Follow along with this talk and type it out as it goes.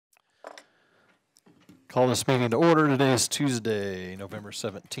Call this meeting to order. Today is Tuesday, November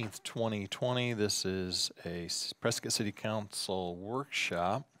 17th, 2020. This is a Prescott City Council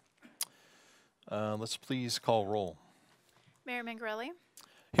workshop. Let's please call roll. Mayor Mangarelli.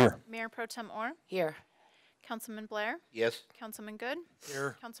 Here. Mayor Pro Tem Orr. Here. Councilman Blair. Yes. Councilman Good.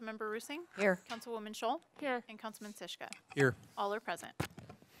 Here. Councilmember Rusing. Here. Councilwoman Scholl. Here. And Councilman Sischka. Here. All are present.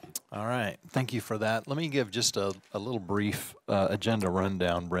 All right. Thank you for that. Let me give just a little brief agenda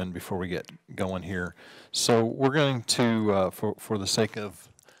rundown, Bren, before we get going here. So we're going to, for the sake of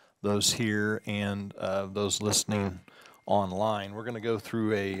those here and those listening online, we're going to go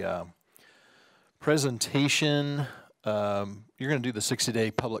through a presentation. You're going to do the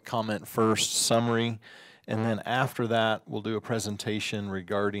 60-day public comment first, summary, and then after that, we'll do a presentation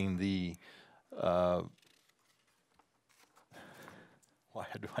regarding the why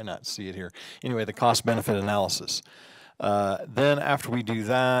do I not see it here? Anyway, the cost-benefit analysis. Then after we do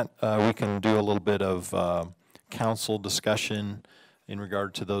that, we can do a little bit of council discussion in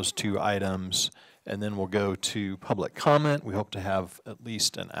regard to those two items, and then we'll go to public comment. We hope to have at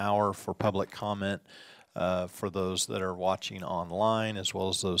least an hour for public comment for those that are watching online as well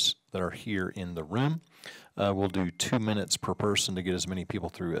as those that are here in the room. We'll do 2 minutes per person to get as many people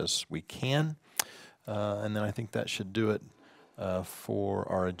through as we can, and then I think that should do it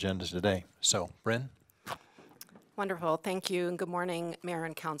for our agenda today. So, Bren? Wonderful. Thank you, and good morning, Mayor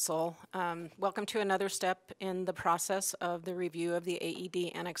and Council. Welcome to another step in the process of the review of the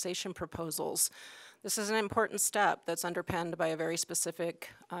AED annexation proposals. This is an important step that's underpinned by a very specific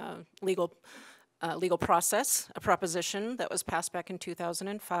legal process, a proposition that was passed back in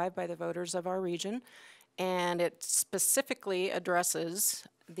 2005 by the voters of our region, and it specifically addresses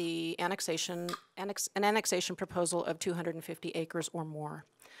the an annexation proposal of 250 acres or more.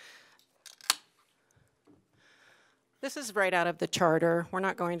 This is right out of the charter. We're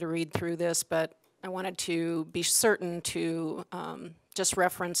not going to read through this, but I wanted to be certain to just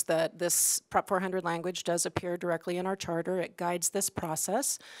reference that this Prop 400 language does appear directly in our charter. It guides this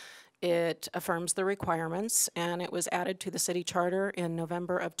process. It affirms the requirements, and it was added to the city charter in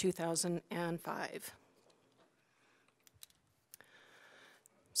November of 2005.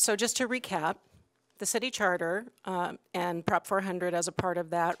 So just to recap, the city charter and Prop 400 as a part of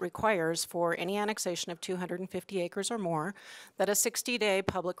that requires for any annexation of 250 acres or more that a 60-day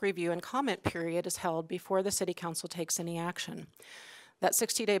public review and comment period is held before the city council takes any action. That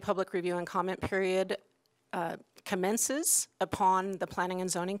 60-day public review and comment period commences upon the Planning and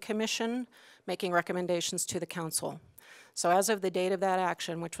Zoning Commission making recommendations to the council. So as of the date of that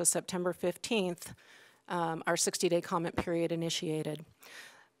action, which was September 15th, our 60-day comment period initiated.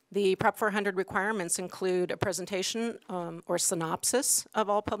 The Prop 400 requirements include a presentation or synopsis of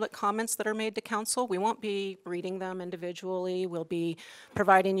all public comments that are made to council. We won't be reading them individually. We'll be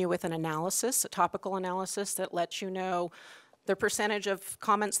providing you with an analysis, a topical analysis that lets you know the percentage of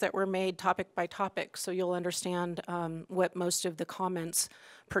comments that were made topic by topic, so you'll understand what most of the comments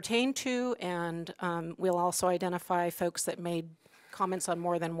pertain to, and we'll also identify folks that made comments on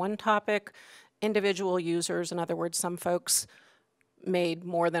more than one topic, individual users, in other words, some folks made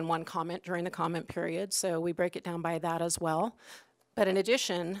more than one comment during the comment period, so we break it down by that as well. But in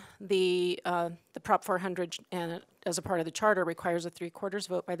addition, the Prop 400 and as a part of the charter requires a 3/4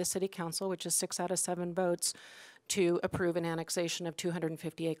 vote by the city council, which is 6 out of 7 votes, to approve an annexation of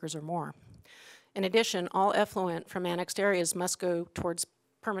 250 acres or more. In addition, all effluent from annexed areas must go towards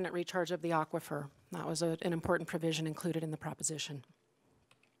permanent recharge of the aquifer. That was an important provision included in the proposition.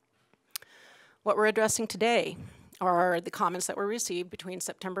 What we're addressing today are the comments that were received between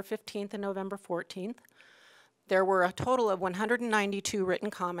September 15th and November 14th. There were a total of 192 written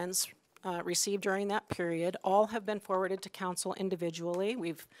comments received during that period. All have been forwarded to council individually.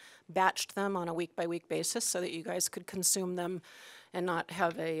 We've batched them on a week-by-week basis so that you guys could consume them and not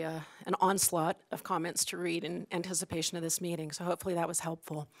have an onslaught of comments to read in anticipation of this meeting. So hopefully that was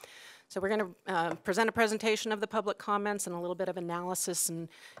helpful. So we're going to present a presentation of the public comments and a little bit of analysis and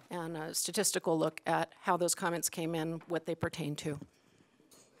a statistical look at how those comments came in, what they pertain to.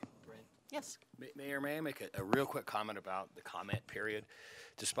 Yes? Mayor, may I make a real quick comment about the comment period?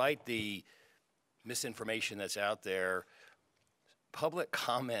 Despite the misinformation that's out there, public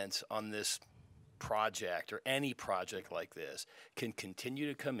comments on this project or any project like this can continue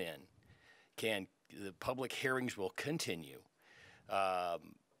to come in. The public hearings will continue.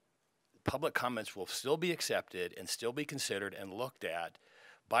 Public comments will still be accepted and still be considered and looked at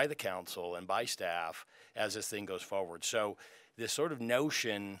by the council and by staff as this thing goes forward. So this sort of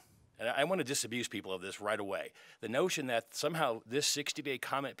notion, and I want to disabuse people of this right away, the notion that somehow this 60-day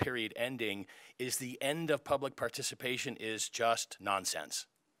comment period ending is the end of public participation is just nonsense.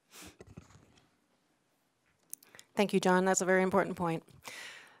 Thank you, John. That's a very important point.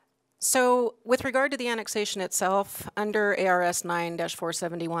 So with regard to the annexation itself, under ARS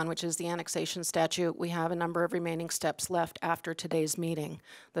 9-471, which is the annexation statute, we have a number of remaining steps left after today's meeting.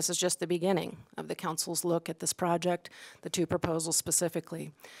 This is just the beginning of the council's look at this project, the two proposals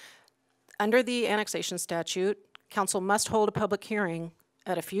specifically. Under the annexation statute, council must hold a public hearing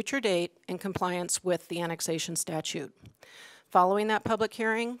at a future date in compliance with the annexation statute. Following that public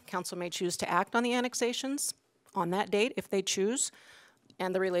hearing, council may choose to act on the annexations on that date if they choose,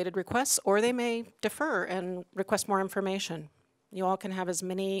 and the related requests, or they may defer and request more information. You all can have as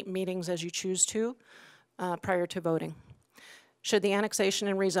many meetings as you choose to prior to voting. Should the annexation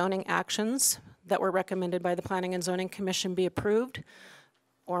and rezoning actions that were recommended by the Planning and Zoning Commission be approved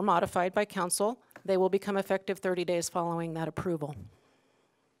or modified by council, they will become effective 30 days following that approval.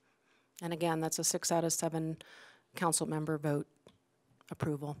 And again, that's a 6 out of 7 council member vote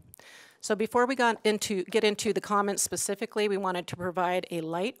approval. So before we get into the comments specifically, we wanted to provide a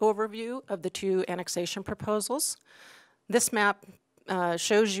light overview of the two annexation proposals. This map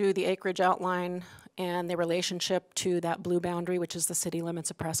shows you the acreage outline and the relationship to that blue boundary, which is the city limits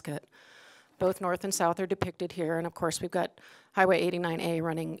of Prescott. Both north and south are depicted here, and of course we've got Highway 89A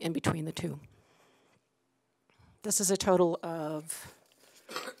running in between the two. This is a total of,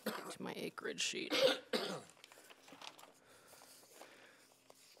 to my acreage sheet.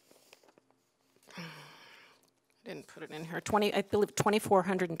 Didn't put it in here. I believe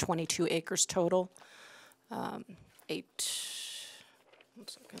 2,422 acres total.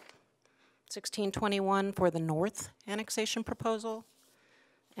 1621 for the north annexation proposal,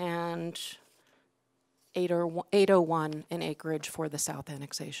 and 801 in acreage for the south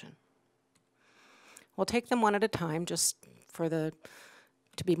annexation. We'll take them one at a time, just to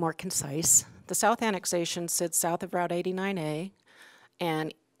be more concise. The south annexation sits south of Route 89A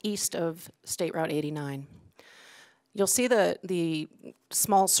and east of State Route 89. You'll see the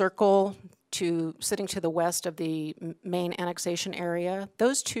small circle sitting to the west of the main annexation area.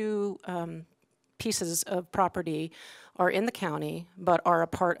 Those two pieces of property are in the county, but are a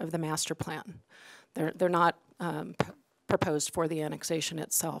part of the master plan. They're not proposed for the annexation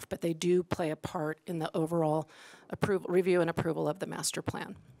itself, but they do play a part in the overall review and approval of the master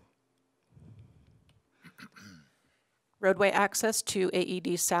plan. Roadway access to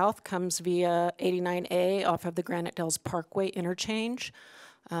AED South comes via 89A off of the Granite Dells Parkway interchange.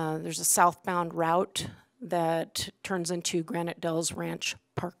 There's a southbound route that turns into Granite Dells Ranch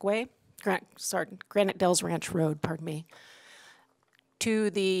Parkway. Granite Dells Ranch Road, pardon me. To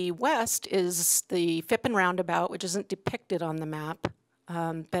the west is the Phippen Roundabout, which isn't depicted on the map,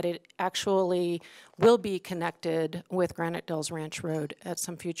 but it actually will be connected with Granite Dells Ranch Road at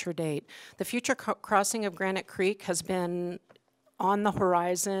some future date. The future crossing of Granite Creek has been on the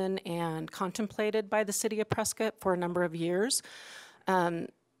horizon and contemplated by the city of Prescott for a number of years.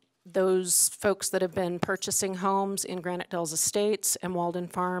 Those folks that have been purchasing homes in Granite Dells Estates and Walden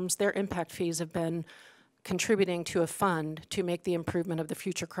Farms, their impact fees have been contributing to a fund to make the improvement of the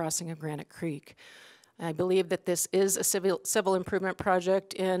future crossing of Granite Creek. I believe that this is a civil improvement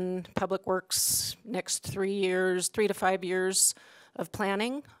project in Public Works next 3 to 5 years of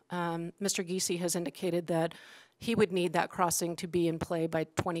planning. Mr. Giese has indicated that he would need that crossing to be in play by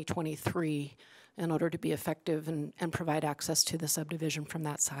 2023 in order to be effective and provide access to the subdivision from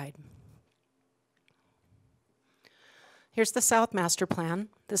that side. Here's the South Master Plan.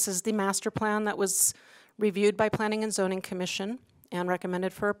 This is the master plan that was reviewed by Planning and Zoning Commission and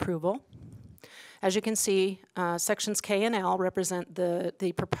recommended for approval. As you can see, sections K and L represent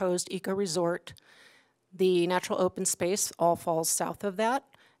the proposed eco-resort. The natural open space all falls south of that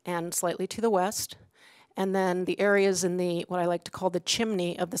and slightly to the west. And then the areas in what I like to call the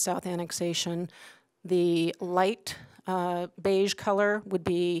chimney of the south annexation, the light beige color would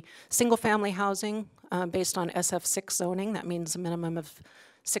be single-family housing based on SF6 zoning. That means a minimum of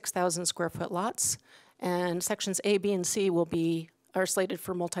 6,000 square foot lots. And sections A, B, and C are slated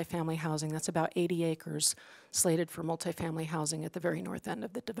for multifamily housing. That's about 80 acres slated for multifamily housing at the very north end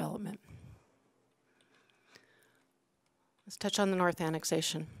of the development. Let's touch on the north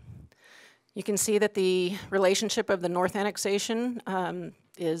annexation. You can see that the relationship of the north annexation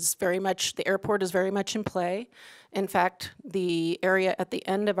is very much, the airport is very much in play. In fact, the area at the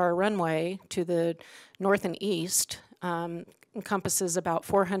end of our runway to the north and east encompasses about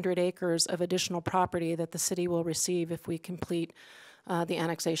 400 acres of additional property that the city will receive if we complete the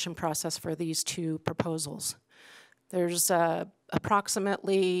annexation process for these two proposals. There's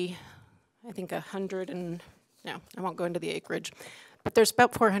approximately, I think I won't go into the acreage, but there's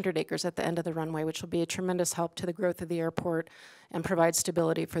about 400 acres at the end of the runway, which will be a tremendous help to the growth of the airport and provide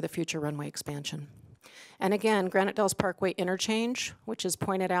stability for the future runway expansion. And again, Granite Dells Parkway interchange, which is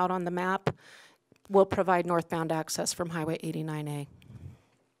pointed out on the map, will provide northbound access from Highway 89A.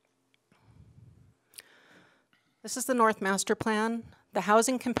 This is the North Master Plan. The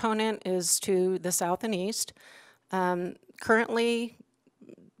housing component is to the south and east. Currently,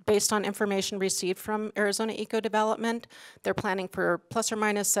 based on information received from Arizona Eco Development, they're planning for plus or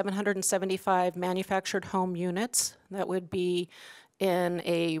minus 775 manufactured home units. That would be in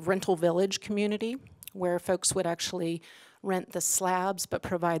a rental village community where folks would actually rent the slabs but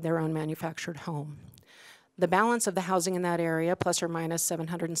provide their own manufactured home. The balance of the housing in that area, plus or minus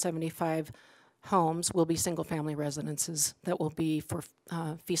 775 homes, will be single-family residences that will be for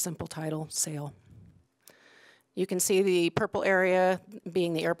fee simple title sale. You can see the purple area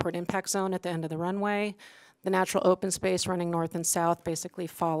being the airport impact zone at the end of the runway. The natural open space running north and south basically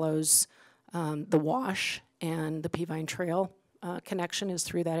follows the wash, and the Peavine Trail connection is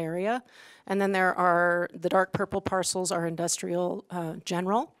through that area. And then there are, the dark purple parcels are industrial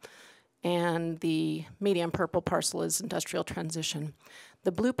general, and the medium purple parcel is industrial transition.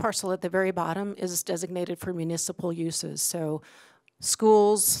 The blue parcel at the very bottom is designated for municipal uses. So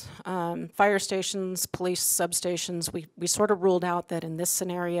schools, fire stations, police substations, we sort of ruled out that in this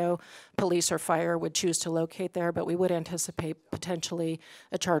scenario, police or fire would choose to locate there, but we would anticipate potentially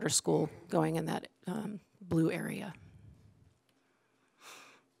a charter school going in that blue area.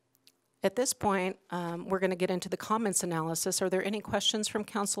 At this point, we're going to get into the comments analysis. Are there any questions from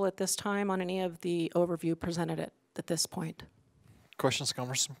council at this time on any of the overview presented at this point? Questions,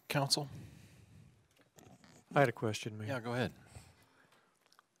 comments from council? I had a question, Mayor. Yeah, go ahead.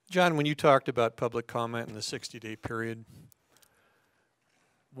 John, when you talked about public comment in the 60-day period,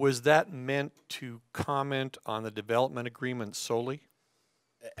 was that meant to comment on the development agreement solely?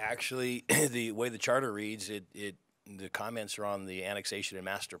 Actually, the way the charter reads, the comments are on the annexation and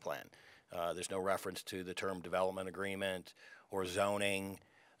master plan. There's no reference to the term development agreement or zoning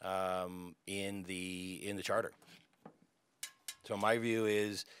in the charter. So my view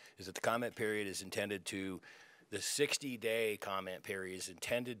is that the comment period is intended to, the 60-day comment period is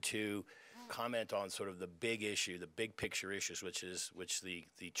intended to comment on sort of the big issue, the big picture issues, which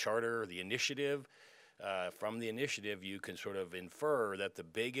the charter, the initiative, from the initiative you can sort of infer that the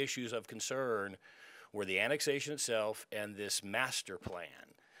big issues of concern were the annexation itself and this master plan.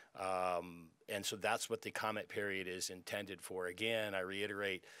 And so that's what the comment period is intended for. Again, I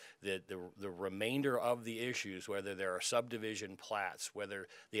reiterate that the remainder of the issues, whether there are subdivision plats, whether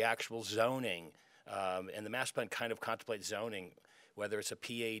the actual zoning, and the master plan kind of contemplates zoning, whether it's a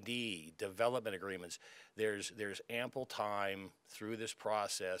PAD, development agreements, there's ample time through this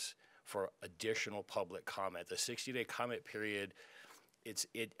process for additional public comment. The 60-day comment period,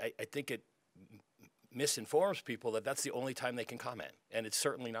 I think it misinforms people that that's the only time they can comment, and it's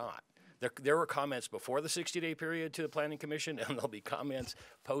certainly not. There were comments before the 60-day period to the Planning Commission, and there'll be comments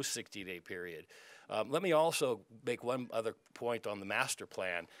post 60-day period. Let me also make one other point on the master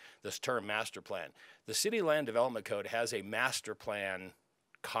plan, this term master plan. The City Land Development Code has a master plan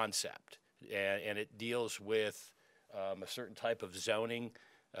concept, and it deals with a certain type of zoning.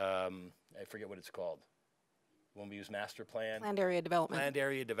 I forget what it's called when we use master plan. Land area development. Land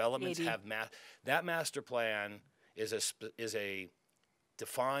area developments PAD. have that master plan is a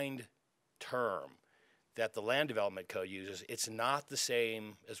defined term that the Land Development Code uses. It's not the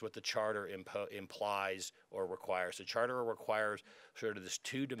same as what the charter implies or requires. The charter requires sort of this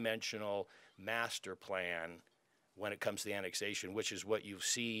two-dimensional master plan when it comes to the annexation, which is what you've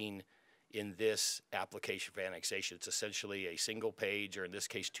seen in this application for annexation. It's essentially a single page, or in this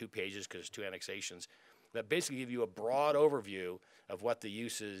case 2 pages because it's 2 annexations, that basically give you a broad overview of what the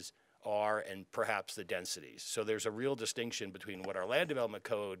uses are and perhaps the densities. So there's a real distinction between what our Land Development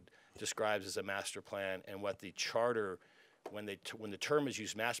Code describes as a master plan and what the charter, when the term is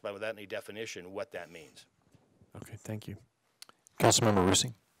used master plan without any definition, what that means. Okay, thank you. Councilmember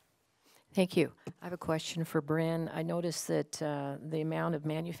Rusing. Thank you. I have a question for Bryn. I noticed that the amount of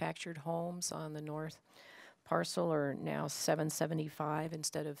manufactured homes on the north parcel are now 775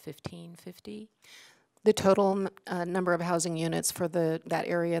 instead of 1550. The total number of housing units for that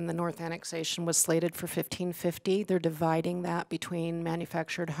area in the north annexation was slated for 1,550. They're dividing that between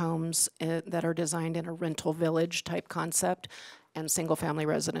manufactured homes that are designed in a rental village type concept and single-family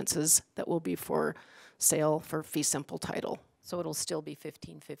residences that will be for sale for fee simple title. So it'll still be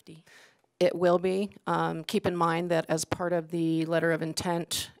 1550. It will be. Keep in mind that as part of the letter of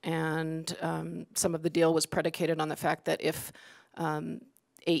intent and some of the deal was predicated on the fact that if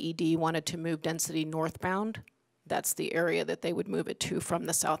AED wanted to move density northbound, that's the area that they would move it to from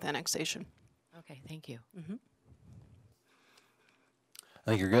the south annexation. Okay, thank you.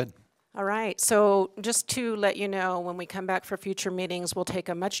 I think you're good. All right, so just to let you know, when we come back for future meetings, we'll take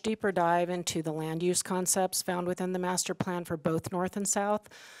a much deeper dive into the land use concepts found within the master plan for both north and south.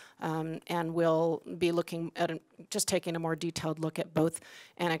 And we'll be looking at, just taking a more detailed look at both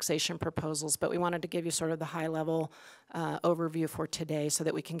annexation proposals. But we wanted to give you sort of the high-level overview for today so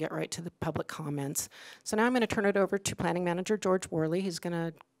that we can get right to the public comments. So now I'm going to turn it over to Planning Manager George Worley. He's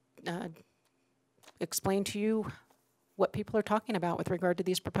going to explain to you what people are talking about with regard to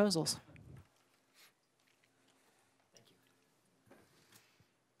these proposals.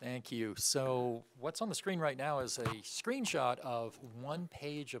 Thank you. So what's on the screen right now is a screenshot of one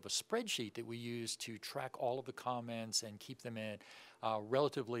page of a spreadsheet that we use to track all of the comments and keep them in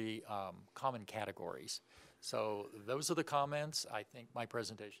relatively common categories. So those are the comments. I think my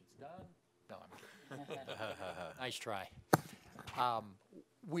presentation's done. No, I'm kidding. Nice try.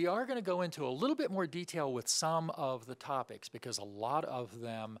 We are going to go into a little bit more detail with some of the topics because a lot of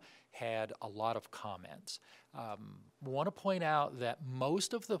them had a lot of comments. Want to point out that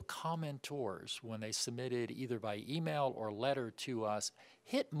most of the commentors, when they submitted either by email or letter to us,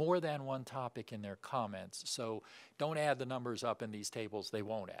 hit more than one topic in their comments. So don't add the numbers up in these tables. They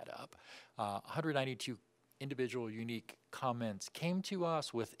won't add up. 192 individual unique comments came to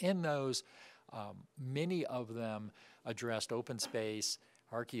us. Within those, many of them addressed open space,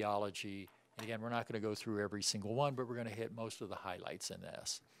 archaeology, and again, we're not going to go through every single one, but we're going to hit most of the highlights in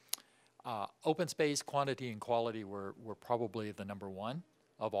this. Open space, quantity, and quality were probably the number one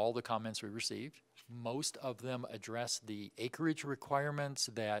of all the comments we received. Most of them addressed the acreage requirements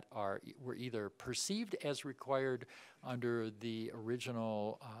that were either perceived as required under the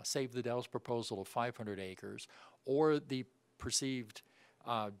original Save the Dells proposal of 500 acres, or the perceived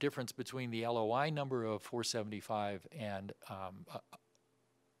difference between the LOI number of 475 and a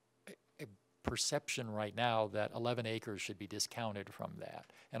perception right now that 11 acres should be discounted from that.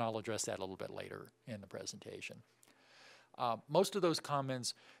 And I'll address that a little bit later in the presentation. Most of those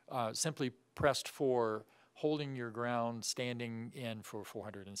comments simply pressed for holding your ground, standing in for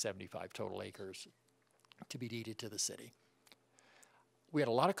 475 total acres to be deeded to the city. We had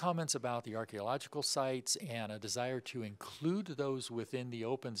a lot of comments about the archaeological sites and a desire to include those within the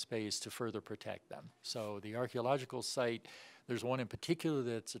open space to further protect them. So the archaeological site, there's one in particular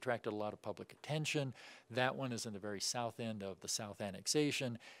that's attracted a lot of public attention. That one is in the very south end of the South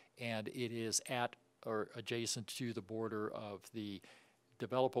Annexation, and it is at or adjacent to the border of the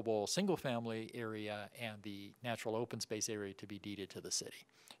developable single-family area and the natural open space area to be deeded to the city.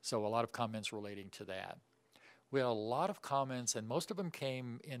 So a lot of comments relating to that. We had a lot of comments, and most of them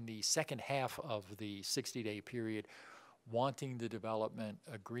came in the second half of the 60-day period, wanting the development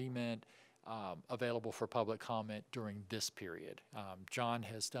agreement available for public comment during this period. John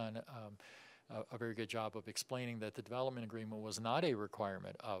has done a very good job of explaining that the development agreement was not a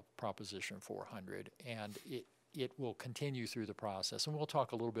requirement of Proposition 400, and it will continue through the process. And we'll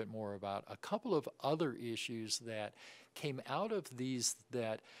talk a little bit more about a couple of other issues that came out of these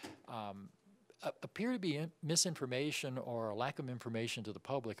that appear to be misinformation or a lack of information to the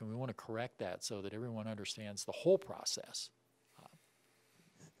public, and we want to correct that so that everyone understands the whole process.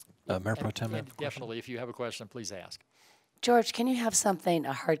 Mayor Pro Tem, And definitely, if you have a question, please ask. George, can you have something,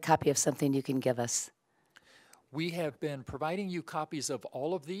 a hard copy of something you can give us? We have been providing you copies of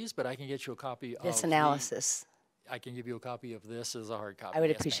all of these, but I can get you a copy of This analysis. I can give you a copy of this as a hard copy. I would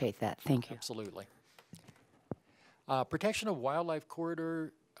Yes, ma'am. appreciate that. Thank you. Absolutely. Protection of wildlife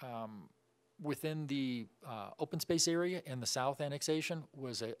corridor within the open space area in the South Annexation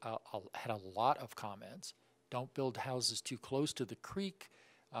was had a lot of comments. Don't build houses too close to the creek.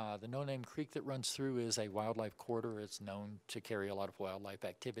 The no-name creek that runs through is a wildlife corridor. It's known to carry a lot of wildlife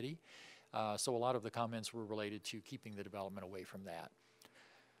activity. So a lot of the comments were related to keeping the development away from that.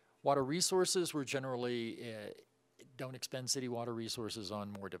 Water resources were generally, don't expend city water resources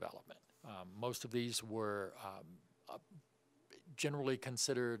on more development. Most of these were generally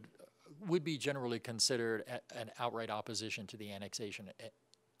considered, would be generally considered an outright opposition to the annexation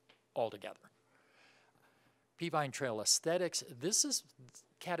altogether. Peavine Trail aesthetics, this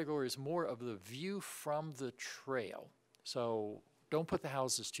category is more of the view from the trail. So don't put the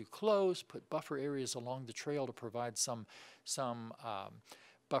houses too close, put buffer areas along the trail to provide some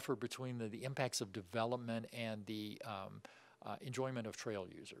buffer between the impacts of development and the enjoyment of trail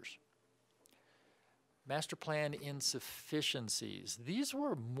users. Master plan insufficiencies. These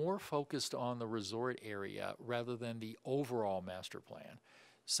were more focused on the resort area rather than the overall master plan.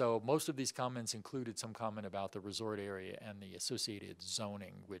 So most of these comments included some comment about the resort area and the associated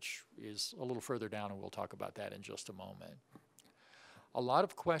zoning, which is a little further down, and we'll talk about that in just a moment. a lot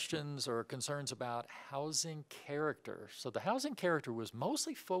of questions or concerns about housing character. So the housing character was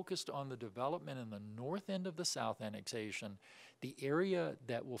mostly focused on the development in the north end of the South Annexation, the area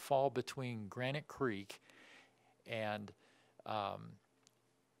that will fall between Granite Creek and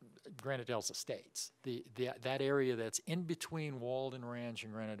Granite Dells Estates, that area that's in between Walden Ranch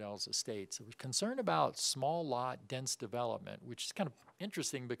and Granite Dells Estates. It was concerned about small lot, dense development, which is kind of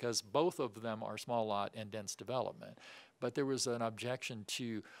interesting because both of them are small lot and dense development. But there was an objection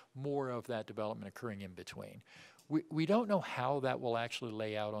to more of that development occurring in between. We don't know how that will actually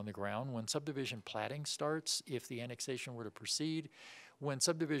lay out on the ground when subdivision platting starts, if the annexation were to proceed. When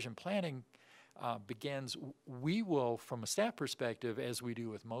subdivision planning begins, we will, from a staff perspective, as we do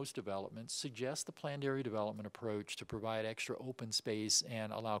with most developments, suggest the planned area development approach to provide extra open space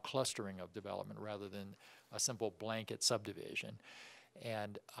and allow clustering of development rather than a simple blanket subdivision.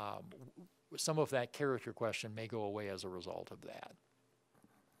 And some of that character question may go away as a result of that.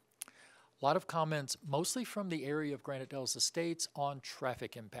 A lot of comments, mostly from the area of Granite Dells Estates, on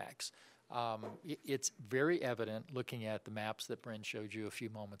traffic impacts. It's very evident, looking at the maps that Bryn showed you a few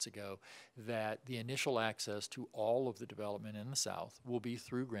moments ago, that the initial access to all of the development in the south will be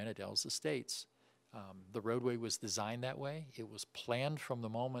through Granite Dells Estates. The roadway was designed that way. It was planned from the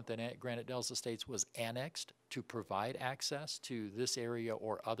moment that Granite Dells Estates was annexed to provide access to this area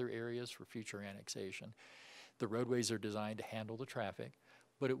or other areas for future annexation. The roadways are designed to handle the traffic,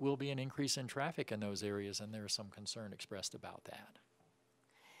 but it will be an increase in traffic in those areas, and there is some concern expressed about that.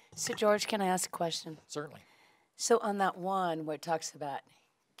 So George, can I ask a question? Certainly. So on that one where it talks about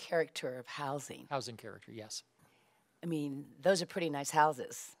character of housing, Housing character, yes. I mean, those are pretty nice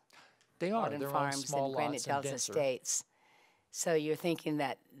houses. They are. Walden They're on Farms small and Granite lots and Dells denser. Estates. So you're thinking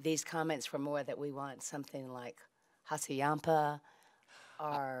that these comments were more that we want something like Hassayampa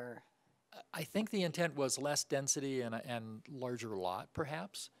or... I think the intent was less density and larger lot,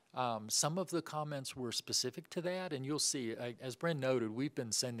 perhaps. Some of the comments were specific to that, and you'll see, as Bryn noted, we've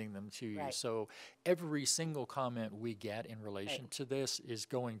been sending them to you. Right. So every single comment we get in relation to this is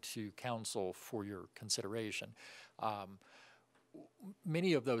going to council for your consideration.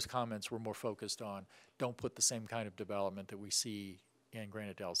 Many of those comments were more focused on, don't put the same kind of development that we see in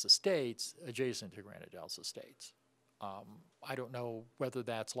Granite Dells Estates adjacent to Granite Dells Estates. I don't know whether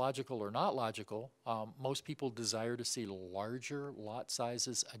that's logical or not logical. Most people desire to see larger lot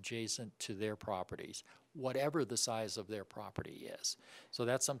sizes adjacent to their properties, whatever the size of their property is. So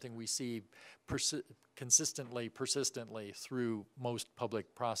that's something we see persistently through most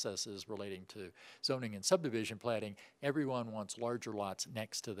public processes relating to zoning and subdivision planning. Everyone wants larger lots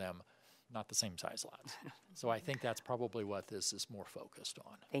next to them, not the same size lots. So I think that's probably what this is more focused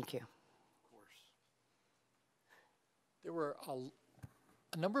on. Thank you. There were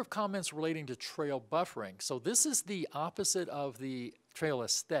a number of comments relating to trail buffering. So this is the opposite of the trail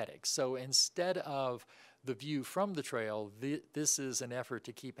aesthetics. So instead of the view from the trail, this is an effort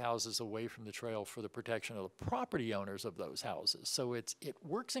to keep houses away from the trail for the protection of the property owners of those houses. So it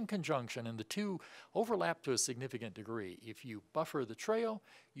works in conjunction, and the two overlap to a significant degree. If you buffer the trail,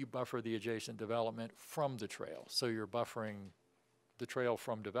 you buffer the adjacent development from the trail. So you're buffering the trail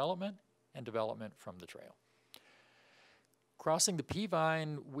from development and development from the trail. Crossing the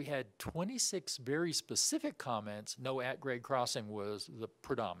Peavine, we had 26 very specific comments. No at-grade crossing was the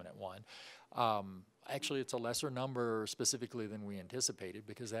predominant one. Actually, it's a lesser number specifically than we anticipated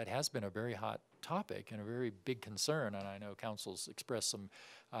because that has been a very hot topic and a very big concern, and I know council's expressed some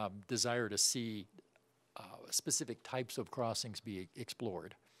desire to see specific types of crossings be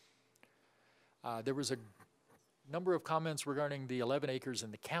explored. There was a number of comments regarding the 11 acres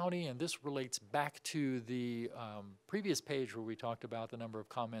in the county, and this relates back to the previous page where we talked about the number of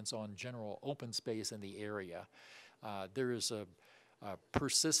comments on general open space in the area. There is a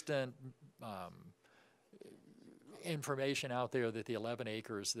persistent information out there that the 11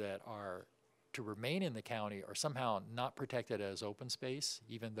 acres that are to remain in the county are somehow not protected as open space,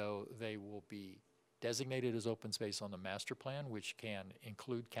 even though they will be designated as open space on the master plan, which can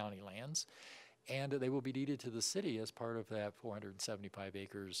include county lands. And they will be deeded to the city as part of that 475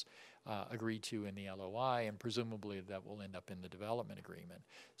 acres agreed to in the LOI, and presumably that will end up in the development agreement.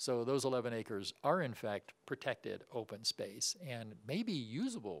 So those 11 acres are in fact protected open space and maybe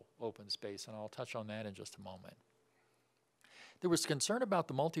usable open space, and I'll touch on that in just a moment. There was concern about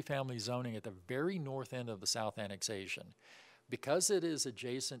the multifamily zoning at the very north end of the South Annexation. Because it is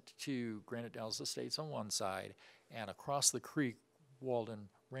adjacent to Granite Dells Estates on one side and across the creek, Walden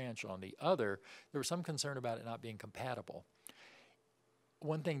Ranch on the other, there was some concern about it not being compatible.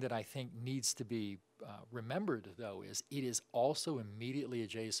 One thing that I think needs to be remembered, though, is it is also immediately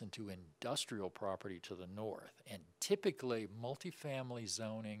adjacent to industrial property to the north. And typically, multifamily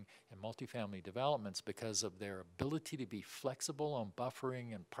zoning and multifamily developments, because of their ability to be flexible on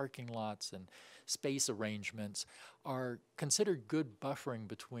buffering and parking lots and space arrangements, are considered good buffering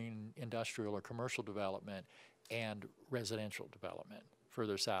between industrial or commercial development and residential development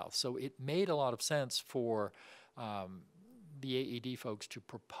further south. So it made a lot of sense for the AED folks to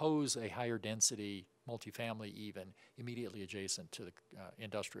propose a higher density multifamily even immediately adjacent to the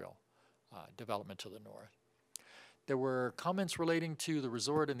industrial development to the north. There were comments relating to the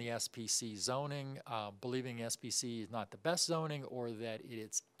resort and the SPC zoning, believing SPC is not the best zoning or that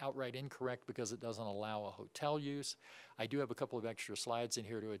it's outright incorrect because it doesn't allow a hotel use. I do have a couple of extra slides in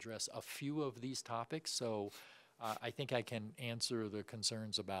here to address a few of these topics, so I think I can answer the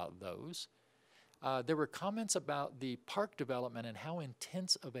concerns about those. There were comments about the park development and how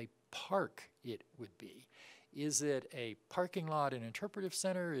intense of a park it would be. Is it a parking lot and interpretive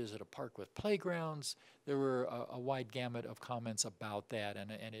center? Is it a park with playgrounds? There were a wide gamut of comments about that,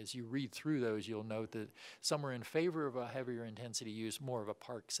 and as you read through those, you'll note that some are in favor of a heavier intensity use, more of a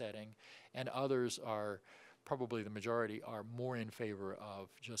park setting, and others are, probably the majority, are more in favor of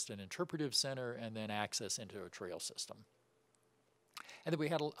just an interpretive center and then access into a trail system. And then we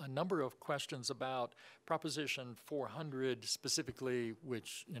had a number of questions about Proposition 400 specifically,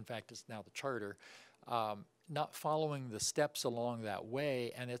 which in fact is now the charter, not following the steps along that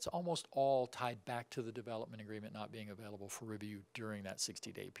way, and it's almost all tied back to the development agreement not being available for review during that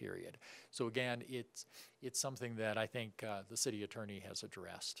 60-day period. So again, it's something that I think the city attorney has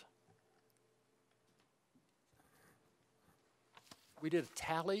addressed. We did a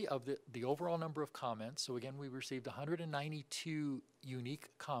tally of the overall number of comments. So again, we received 192 unique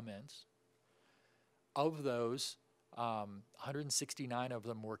comments. Of those, 169 of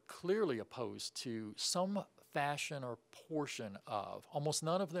them were clearly opposed to some fashion or portion of. Almost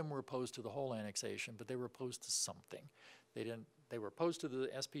none of them were opposed to the whole annexation, but they were opposed to something. They were opposed to the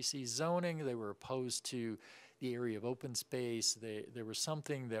SPC zoning. They were opposed to the area of open space. There was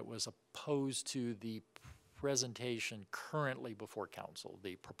something that was opposed to the presentation currently before council,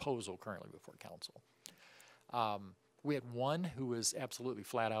 the proposal currently before council. We had one who was absolutely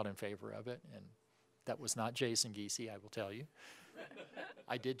flat out in favor of it, and that was not Jason Giese, I will tell you.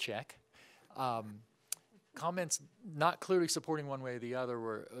 I did check. Comments not clearly supporting one way or the other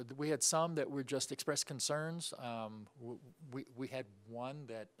were, we had some that were just expressed concerns. We had one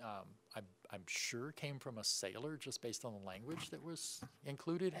that I'm sure came from a sailor just based on the language that was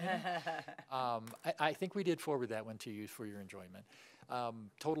included in it. I think we did forward that one to you for your enjoyment.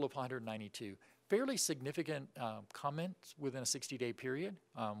 Total of 192. Fairly significant comments within a 60-day period.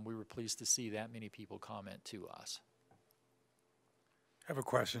 We were pleased to see that many people comment to us. I have a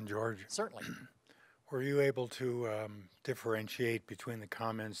question, George. Certainly. Were you able to differentiate between the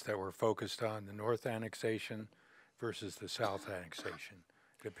comments that were focused on the north annexation versus the south annexation?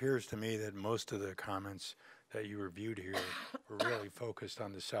 It appears to me that most of the comments that you reviewed here were really focused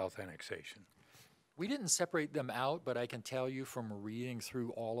on the south annexation. We didn't separate them out, but I can tell you from reading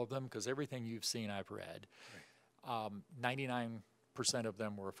through all of them, because everything you've seen I've read, 99% of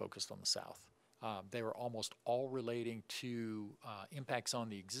them were focused on the south. They were almost all relating to impacts on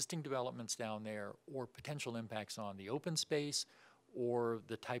the existing developments down there or potential impacts on the open space or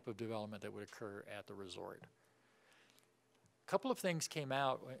the type of development that would occur at the resort. A couple of things came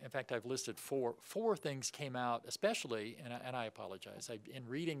out. In fact, I've listed four things came out, especially, and I apologize. In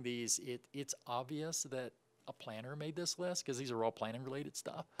reading these, it's obvious that a planner made this list because these are all planning related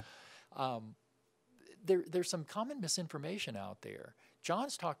stuff. There's some common misinformation out there.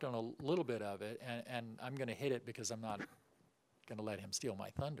 John's talked on a little bit of it, and I'm going to hit it because I'm not going to let him steal my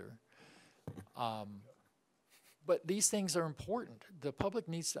thunder. But these things are important. The public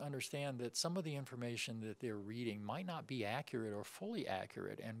needs to understand that some of the information that they're reading might not be accurate or fully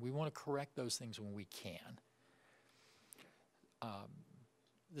accurate, and we want to correct those things when we can.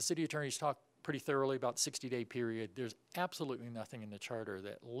 The city attorneys talked pretty thoroughly about the 60-day period. There's absolutely nothing in the charter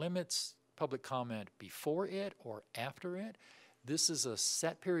that limits public comment before it or after it. This is a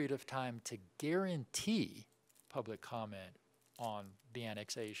set period of time to guarantee public comment on the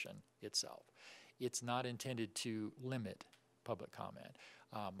annexation itself. It's not intended to limit public comment.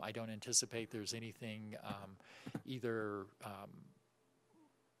 I don't anticipate there's anything, either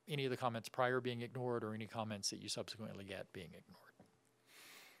any of the comments prior being ignored or any comments that you subsequently get being ignored.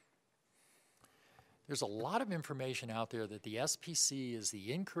 There's a lot of information out there that the SPC is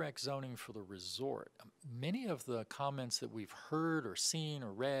the incorrect zoning for the resort. Many of the comments that we've heard or seen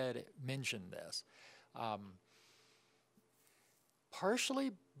or read mention this.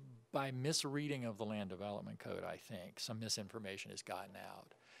 partially by misreading of the land development code, I think. Some misinformation has gotten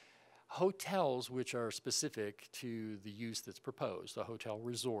out. Hotels, which are specific to the use that's proposed, a hotel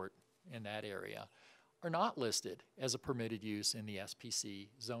resort in that area, are not listed as a permitted use in the SPC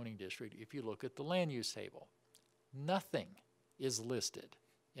zoning district if you look at the land use table. Nothing is listed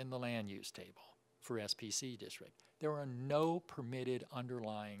in the land use table for SPC district. There are no permitted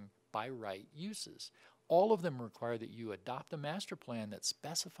underlying by right uses. All of them require that you adopt a master plan that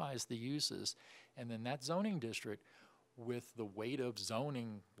specifies the uses, and then that zoning district, with the weight of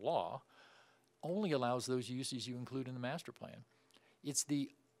zoning law, only allows those uses you include in the master plan. It's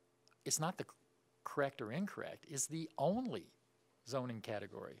not the correct or incorrect, it's the only zoning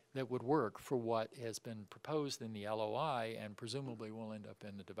category that would work for what has been proposed in the LOI and presumably will end up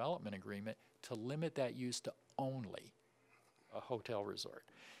in the development agreement to limit that use to only a hotel resort.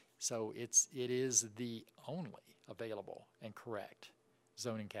 So it is the only available and correct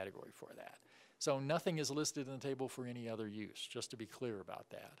zoning category for that. So nothing is listed in the table for any other use, just to be clear about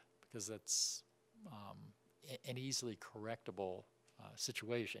that, because that's an easily correctable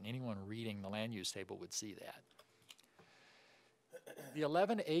situation. Anyone reading the land use table would see that. The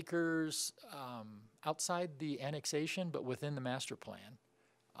 11 acres outside the annexation, but within the master plan.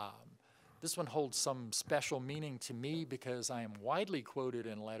 This one holds some special meaning to me because I am widely quoted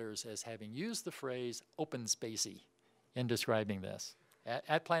in letters as having used the phrase open spacey in describing this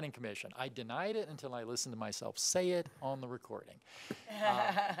at Planning Commission. I denied it until I listened to myself say it on the recording.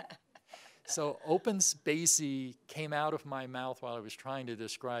 So open spacey came out of my mouth while I was trying to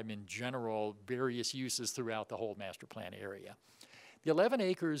describe in general various uses throughout the whole master plan area. The 11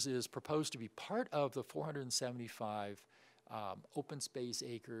 acres is proposed to be part of the 475 open space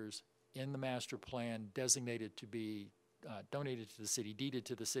acres in the master plan designated to be donated to the city, deeded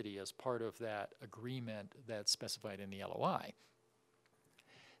to the city as part of that agreement that's specified in the LOI.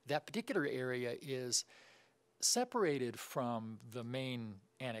 That particular area is separated from the main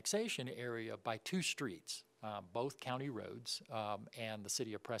annexation area by 2 streets, both county roads, and the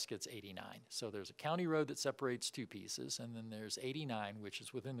city of Prescott's 89. So there's a county road that separates 2 pieces, and then there's 89, which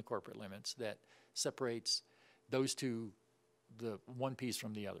is within the corporate limits, that separates those 2, the one piece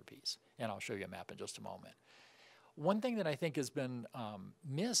from the other piece. And I'll show you a map in just a moment. One thing that I think has been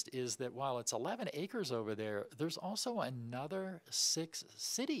missed is that while it's 11 acres over there, there's also another 6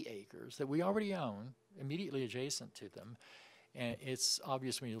 city acres that we already own immediately adjacent to them. And it's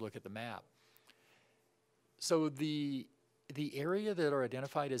obvious when you look at the map. So the area that are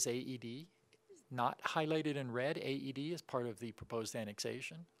identified as AED, not highlighted in red, AED is part of the proposed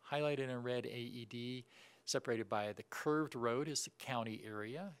annexation. Highlighted in red, AED, separated by the curved road, is the county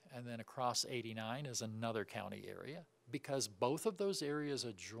area, and then across 89 is another county area. Because both of those areas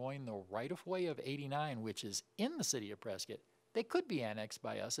adjoin the right-of-way of 89, which is in the city of Prescott, they could be annexed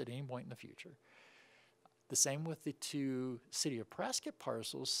by us at any point in the future. The same with the 2 city of Prescott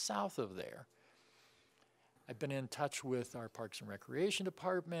parcels south of there. I've been in touch with our Parks and Recreation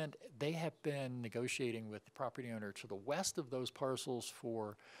Department. They have been negotiating with the property owner to the west of those parcels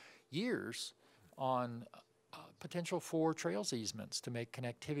for years on potential for trails easements to make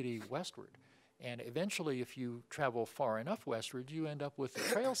connectivity westward. And eventually, if you travel far enough westward, you end up with the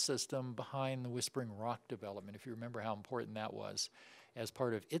trail system behind the Whispering Rock development. If you remember how important that was as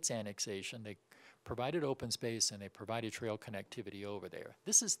part of its annexation, they provided open space and they provided trail connectivity over there.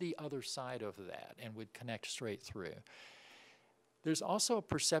 This is the other side of that and would connect straight through. There's also a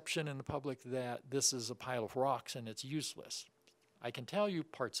perception in the public that this is a pile of rocks and it's useless. I can tell you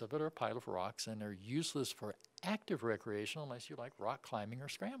parts of it are a pile of rocks and they're useless for active recreation unless you like rock climbing or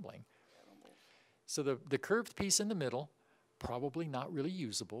scrambling. So the curved piece in the middle, probably not really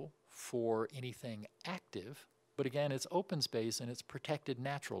usable for anything active, but again, it's open space and it's protected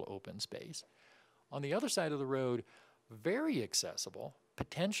natural open space. On the other side of the road, very accessible.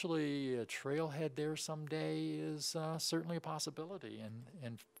 Potentially a trailhead there someday is certainly a possibility. And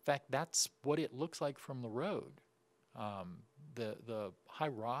in fact, that's what it looks like from the road. The high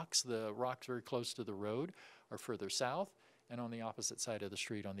rocks, the rocks very close to the road, are further south and on the opposite side of the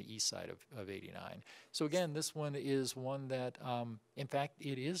street on the east side of 89. So again, this one is one that, in fact,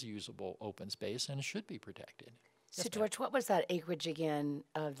 it is usable open space and should be protected. So George, what was that acreage again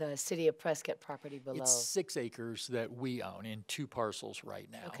of the city of Prescott property below? It's 6 acres that we own in 2 parcels right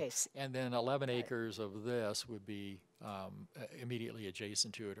now. Okay. And then 11 acres of this would be immediately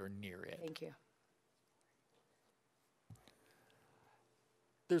adjacent to it or near it. Thank you.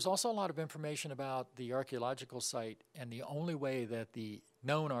 There's also a lot of information about the archaeological site, and the only way that the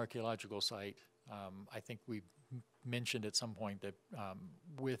known archaeological site, I think we mentioned at some point that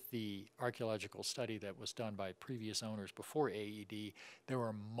with the archaeological study that was done by previous owners before AED, there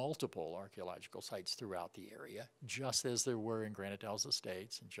were multiple archaeological sites throughout the area, just as there were in Granite Dells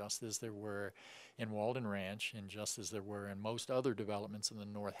Estates, and just as there were in Walden Ranch, and just as there were in most other developments in the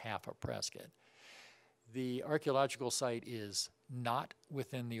north half of Prescott. The archaeological site is not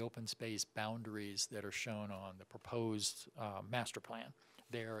within the open space boundaries that are shown on the proposed master plan.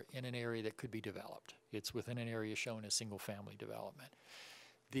 They're in an area that could be developed. It's within an area shown as single-family development.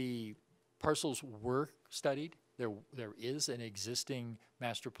 The parcels were studied. There is an existing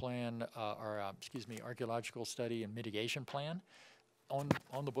master plan, archaeological study and mitigation plan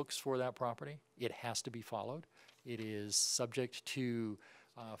on the books for that property. It has to be followed. It is subject to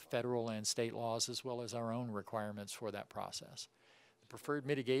federal and state laws as well as our own requirements for that process. The preferred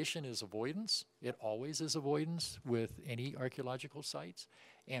mitigation is avoidance. It always is avoidance with any archaeological sites.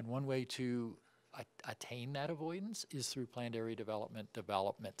 And one way to attain that avoidance is through planned area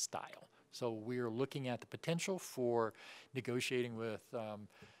development style. So we're looking at the potential for negotiating with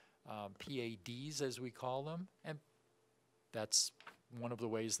PADs, as we call them, and that's one of the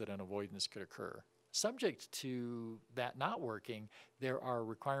ways that an avoidance could occur. Subject to that not working, there are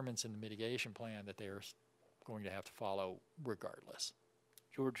requirements in the mitigation plan that they are going to have to follow regardless.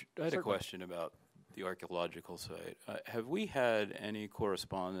 George, I had a question about the archaeological site. Have we had any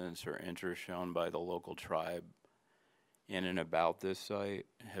correspondence or interest shown by the local tribe in and about this site?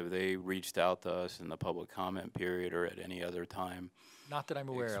 Have they reached out to us in the public comment period or at any other time? Not that I'm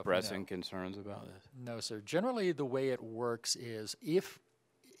aware of. Expressing concerns about this? No, sir. Generally, the way it works is if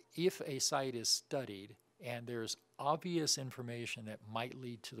a site is studied and there's obvious information that might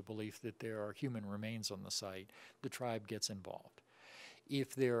lead to the belief that there are human remains on the site, the tribe gets involved.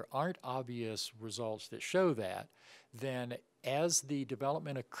 If there aren't obvious results that show that, then as the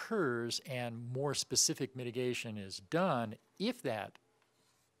development occurs and more specific mitigation is done, if that,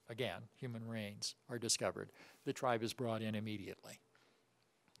 again, human remains are discovered, the tribe is brought in immediately.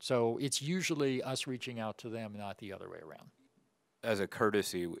 So it's usually us reaching out to them, not the other way around. As a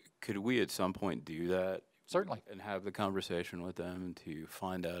courtesy, could we at some point do that? Certainly. And have the conversation with them to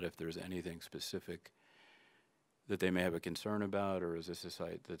find out if there's anything specific that they may have a concern about, or is this a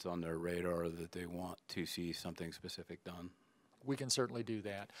site that's on their radar that they want to see something specific done? We can certainly do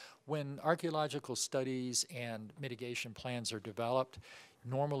that. When archaeological studies and mitigation plans are developed,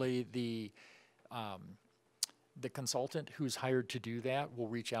 normally the consultant who's hired to do that will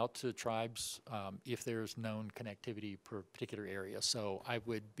reach out to tribes if there's known connectivity per particular area. So I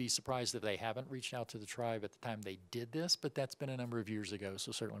would be surprised if they haven't reached out to the tribe at the time they did this, but that's been a number of years ago,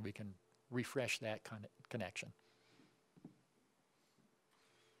 so certainly we can refresh that kind of connection.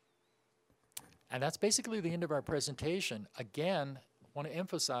 And that's basically the end of our presentation. Again, I want to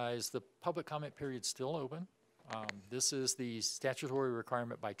emphasize the public comment period's still open. This is the statutory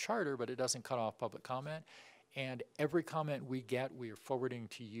requirement by charter, but it doesn't cut off public comment. And every comment we get, we are forwarding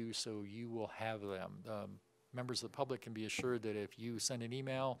to you, so you will have them. Members of the public can be assured that if you send an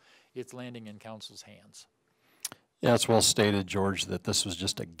email, it's landing in council's hands. Yeah, it's well stated, George, that this was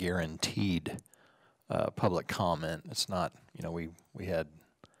just a guaranteed public comment. It's not, you know, we had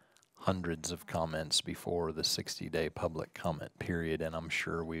hundreds of comments before the 60-day public comment period, and I'm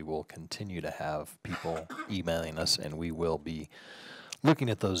sure we will continue to have people emailing us, and we will be looking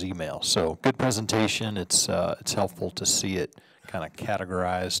at those emails. So good presentation. It's helpful to see it kind of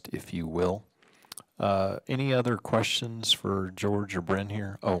categorized, if you will. Any other questions for George or Bryn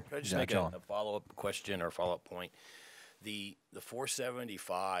here? Oh, Could I just yeah, make John. a follow-up question or follow-up point? The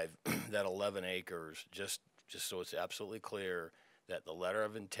 475, that 11 acres, just so it's absolutely clear that the letter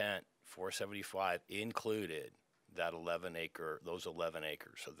of intent 475 included that 11 acre, those 11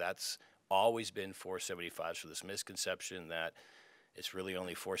 acres. So that's always been 475. So this misconception that it's really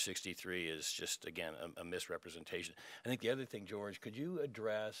only 463 is just, again, a misrepresentation. I think the other thing, George, could you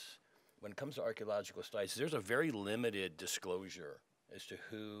address, when it comes to archaeological sites, there's a very limited disclosure as to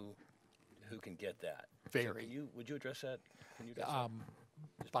who can get that. Very. So would you address that? Can you address that?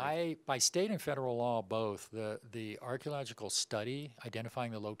 By state and federal law, both, the archaeological study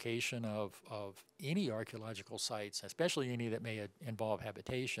identifying the location of any archaeological sites, especially any that may involve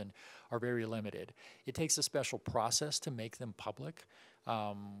habitation, are very limited. It takes a special process to make them public.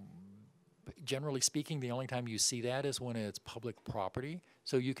 Generally speaking, the only time you see that is when it's public property.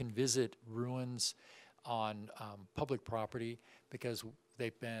 So you can visit ruins on public property because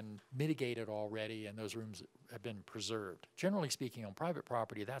they've been mitigated already and those rooms have been preserved. Generally speaking, on private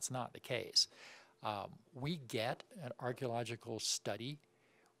property, that's not the case. We get an archaeological study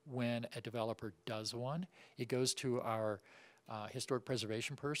when a developer does one. It goes to our historic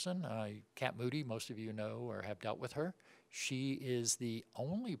preservation person, Kat Moody, most of you know or have dealt with her. She is the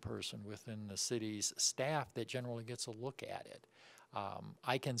only person within the city's staff that generally gets a look at it.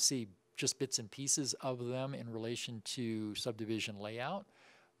 I can see just bits and pieces of them in relation to subdivision layout.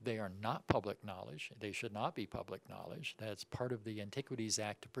 They are not public knowledge. They should not be public knowledge. That's part of the Antiquities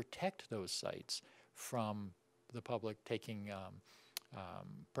Act to protect those sites from the public taking,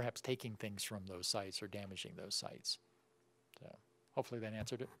 perhaps taking things from those sites or damaging those sites. So hopefully that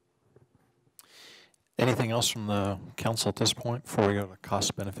answered it. Anything else from the council at this point before we go to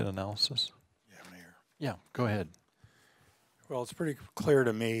cost-benefit analysis? Yeah, Mayor. Yeah, go ahead. Well, it's pretty clear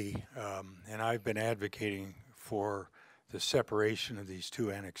to me, and I've been advocating for the separation of these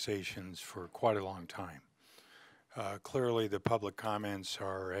two annexations for quite a long time. Clearly, the public comments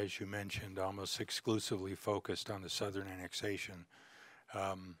are, as you mentioned, almost exclusively focused on the southern annexation.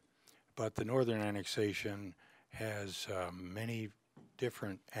 But the northern annexation has many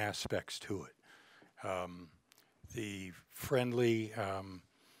different aspects to it. The friendly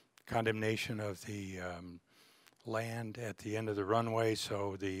condemnation of the land at the end of the runway,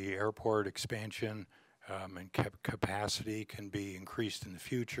 so the airport expansion and capacity can be increased in the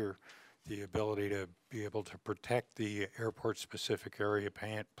future. The ability to be able to protect the airport-specific area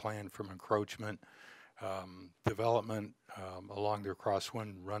plan from encroachment, development along the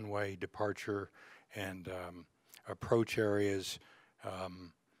crosswind runway departure and approach areas,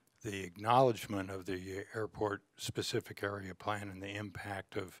 the acknowledgement of the airport-specific area plan and the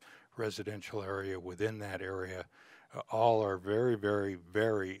impact of residential area within that area, all are very, very,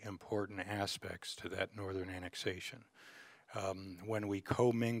 very important aspects to that northern annexation. When we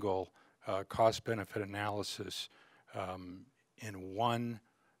commingle cost-benefit analysis in one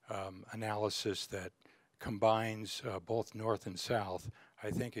analysis that combines both north and south, I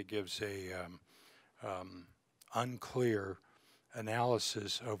think it gives a unclear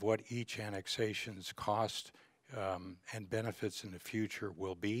analysis of what each annexation's cost and benefits in the future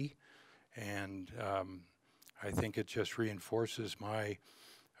will be. And I think it just reinforces my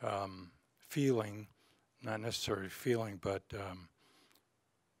feeling, not necessarily feeling, but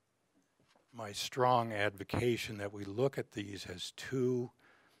my strong advocation that we look at these as two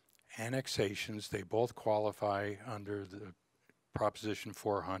annexations. They both qualify under the Proposition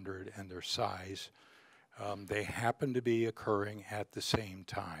 400 and their size. They happen to be occurring at the same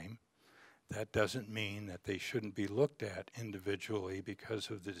time. That doesn't mean that they shouldn't be looked at individually because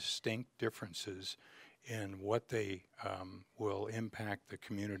of the distinct differences in what they will impact the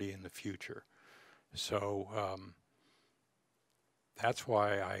community in the future. So that's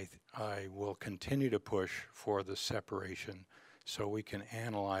why I will continue to push for the separation so we can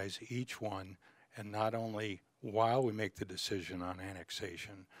analyze each one, and not only while we make the decision on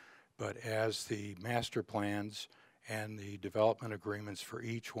annexation, but as the master plans and the development agreements for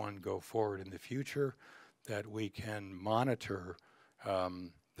each one go forward in the future, that we can monitor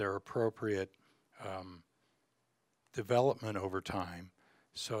their appropriate development over time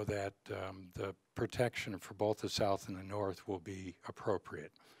so that the protection for both the south and the north will be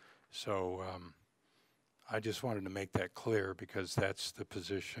appropriate. So I just wanted to make that clear because that's the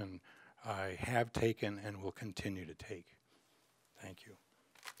position I have taken and will continue to take. Thank you.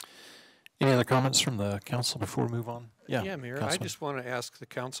 Any other comments from the council before we move on? Yeah, Mayor, I Councilman. just want to ask the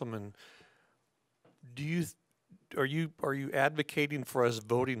councilman, are you advocating for us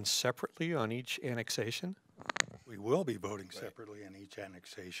voting separately on each annexation? We will be voting separately on each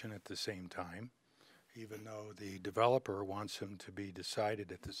annexation at the same time, even though the developer wants them to be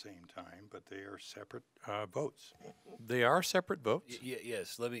decided at the same time, but they are separate votes. They are separate votes?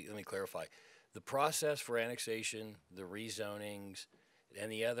 Yes, let me clarify. The process for annexation, the rezonings,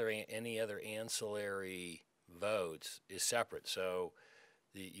 and any other ancillary votes is separate. So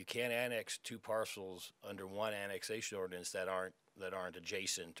you can't annex two parcels under one annexation ordinance that aren't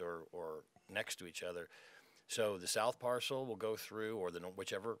adjacent or next to each other. So the south parcel will go through, or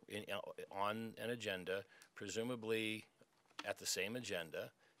whichever on an agenda, presumably at the same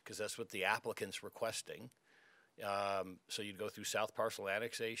agenda, because that's what the applicant's requesting. So you'd go through south parcel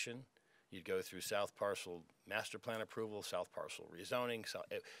annexation, you'd go through south parcel master plan approval, south parcel rezoning, so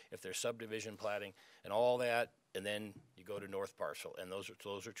if there's subdivision platting, and all that, and then you go to north parcel, and those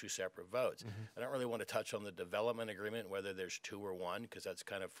are two separate votes. I don't really want to touch on the development agreement, whether there's two or one, because that's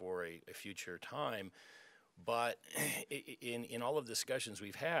kind of for a future time. But in all of the discussions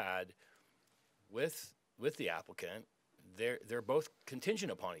we've had with the applicant, they're both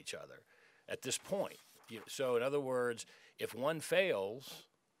contingent upon each other at this point. So in other words, if one fails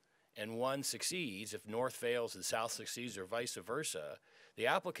and one succeeds, if north fails and south succeeds, or vice versa, the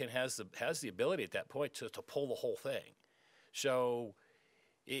applicant has the ability at that point to pull the whole thing. So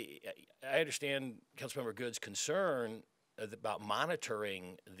I understand Councilmember Good's concern about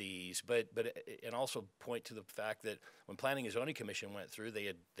monitoring these, but and also point to the fact that when Planning and Zoning Commission went through,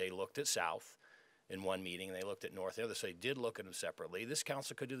 they looked at South in one meeting, they looked at North the other, so they did look at them separately. This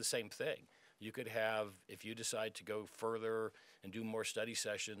council could do the same thing. You could have, if you decide to go further and do more study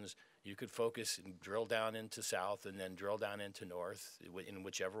sessions, you could focus and drill down into South and then drill down into North in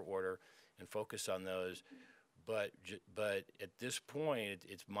whichever order and focus on those. But at this point,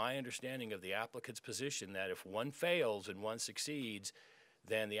 it's my understanding of the applicant's position that if one fails and one succeeds,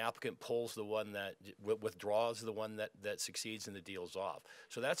 then the applicant pulls the one that withdraws the one that succeeds and the deal's off.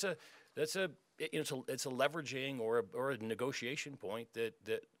 So it's a leveraging or a negotiation point that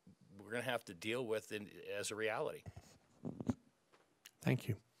we're going to have to deal with as a reality. Thank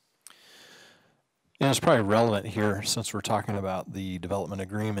you. Yeah, it's probably relevant here since we're talking about the development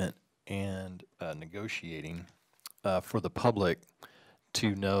agreement and negotiating for the public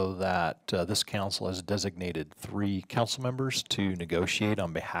to know that this council has designated 3 council members to negotiate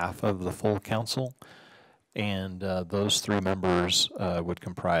on behalf of the full council. And those 3 members would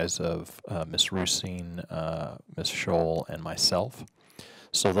comprise of Ms. Rusing, Ms. Scholl, and myself.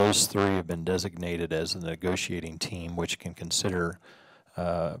 So those 3 have been designated as the negotiating team, which can consider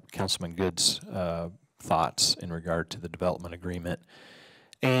Councilman Good's thoughts in regard to the development agreement.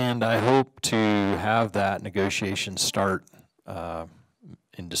 And I hope to have that negotiation start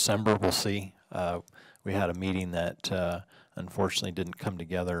in December. We'll see. We had a meeting that unfortunately didn't come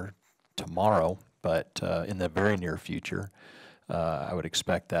together tomorrow, but in the very near future, I would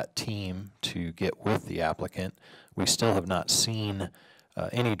expect that team to get with the applicant. We still have not seen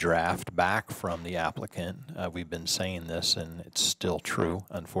any draft back from the applicant. We've been saying this, and it's still true,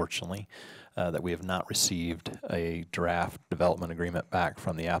 unfortunately, that we have not received a draft development agreement back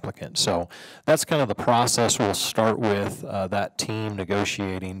from the applicant. So that's kind of the process. We'll start with that team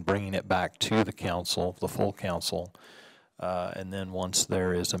negotiating, bringing it back to the council, the full council, and then once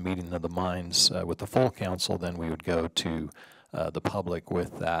there is a meeting of the minds with the full council, then we would go to the public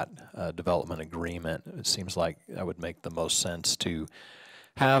with that development agreement. It seems like that would make the most sense to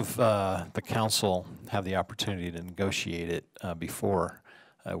have the council have the opportunity to negotiate it before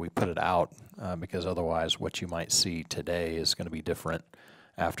we put it out, because otherwise what you might see today is going to be different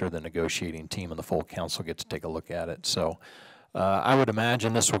after the negotiating team and the full council get to take a look at it. So I would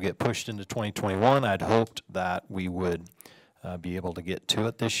imagine this will get pushed into 2021. I'd hoped that we would be able to get to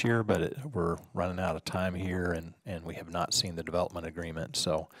it this year, but we're running out of time here, and we have not seen the development agreement.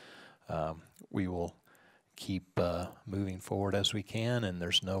 So we will keep moving forward as we can, and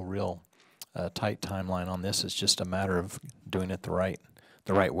there's no real tight timeline on this. It's just a matter of doing it the right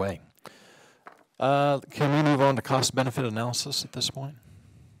way. Can we move on to cost-benefit analysis at this point?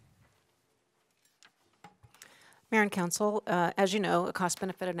 Mayor and Council, as you know, a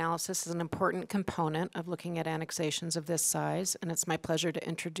cost-benefit analysis is an important component of looking at annexations of this size, and it's my pleasure to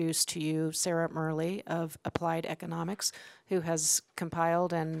introduce to you Sarah Murley of Applied Economics, who has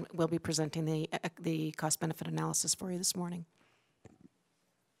compiled and will be presenting the cost-benefit analysis for you this morning.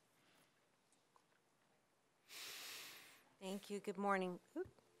 Thank you. Good morning. Oop,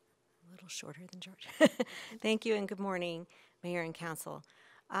 a little shorter than George. Thank you and good morning, Mayor and Council.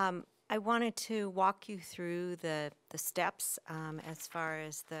 I wanted to walk you through the steps as far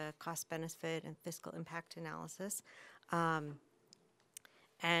as the cost benefit and fiscal impact analysis.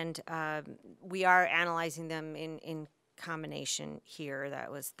 We are analyzing them in combination here. That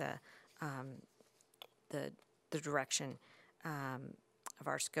was the direction of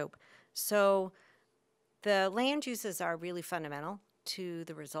our scope. So the land uses are really fundamental to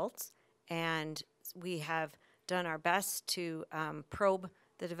the results, and we have done our best to probe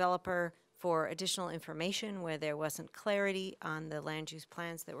the developer for additional information where there wasn't clarity on the land use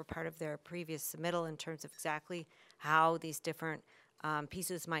plans that were part of their previous submittal in terms of exactly how these different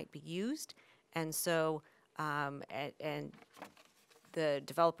pieces might be used. And so, and the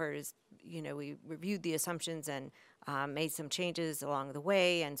developers, we reviewed the assumptions and made some changes along the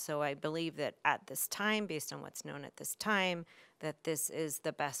way. And so I believe that at this time, based on what's known at this time, that this is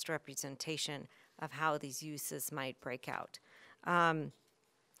the best representation of how these uses might break out.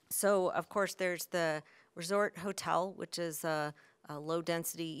 So, of course, there's the resort hotel, which is a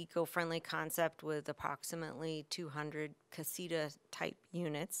low-density, eco-friendly concept with approximately 200 casita-type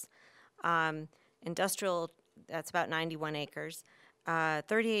units. Industrial, that's about 91 acres.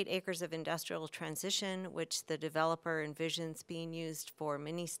 38 acres of industrial transition, which the developer envisions being used for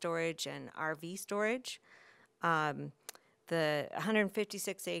mini storage and RV storage. The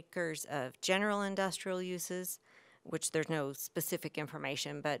 156 acres of general industrial uses, which there's no specific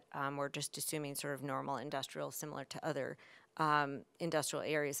information, but we're just assuming sort of normal industrial similar to other industrial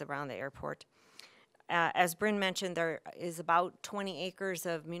areas around the airport. As Bryn mentioned, there is about 20 acres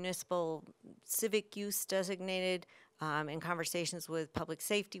of municipal civic use designated. In conversations with public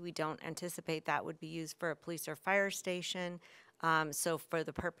safety, we don't anticipate that would be used for a police or fire station. So for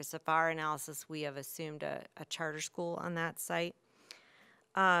the purpose of our analysis, we have assumed a charter school on that site.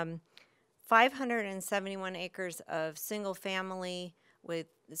 571 acres of single family with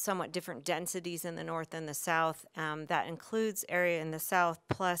somewhat different densities in the north and the south. That includes area in the south,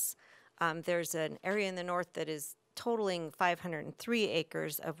 plus there's an area in the north that is totaling 503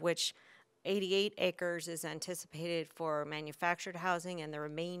 acres, of which 88 acres is anticipated for manufactured housing, and the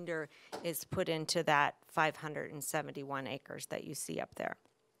remainder is put into that 571 acres that you see up there.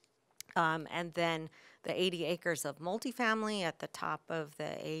 And then the 80 acres of multifamily at the top of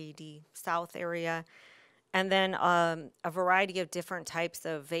the AED South area. And then a variety of different types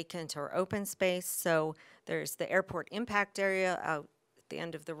of vacant or open space. So there's the airport impact area out at the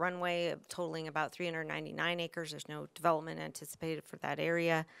end of the runway, totaling about 399 acres. There's no development anticipated for that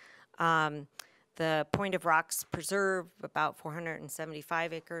area. The Point of Rocks Preserve, about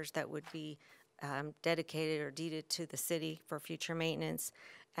 475 acres that would be dedicated or deeded to the city for future maintenance.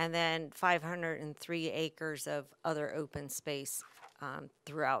 And then 503 acres of other open space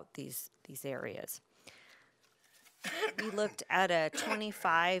throughout these areas. We looked at a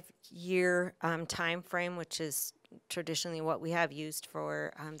 25-year time frame, which is traditionally what we have used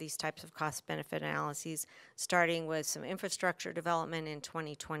for these types of cost-benefit analyses, starting with some infrastructure development in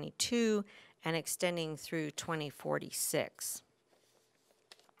 2022 and extending through 2046.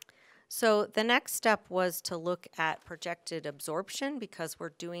 So the next step was to look at projected absorption because we're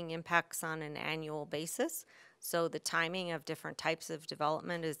doing impacts on an annual basis. So the timing of different types of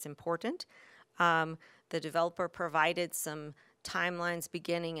development is important. The developer provided some timelines,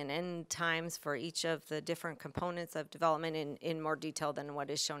 beginning and end times for each of the different components of development in more detail than what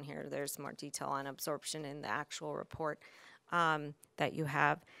is shown here. There's more detail on absorption in the actual report that you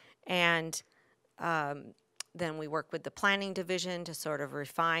have. And then we work with the planning division to sort of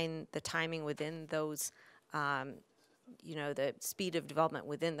refine the timing within those, the speed of development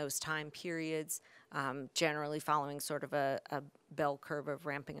within those time periods, generally following sort of a bell curve of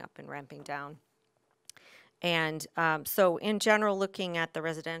ramping up and ramping down. And so in general, looking at the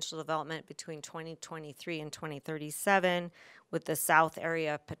residential development between 2023 and 2037, with the south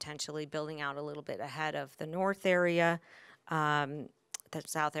area potentially building out a little bit ahead of the north area. The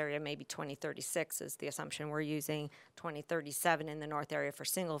south area maybe 2036 is the assumption we're using, 2037 in the north area for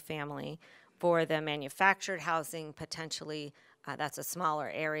single family. For the manufactured housing, potentially that's a smaller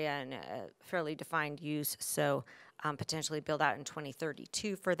area and a fairly defined use, so potentially build out in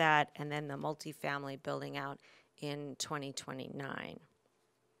 2032 for that, and then the multifamily building out in 2029.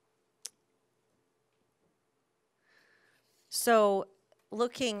 So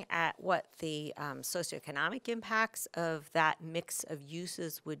looking at what the socioeconomic impacts of that mix of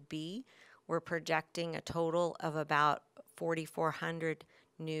uses would be, we're projecting a total of about 4,400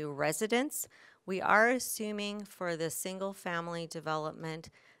 new residents. We are assuming for the single family development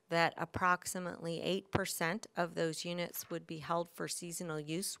that approximately 8% of those units would be held for seasonal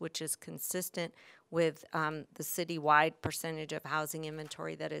use, which is consistent with the citywide percentage of housing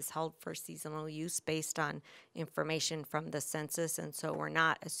inventory that is held for seasonal use based on information from the census. And so we're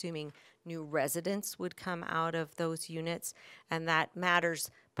not assuming new residents would come out of those units. And that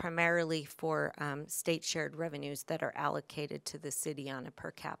matters primarily for state shared revenues that are allocated to the city on a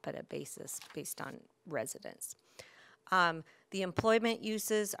per capita basis based on residents. The employment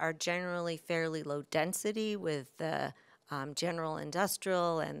uses are generally fairly low density, with the general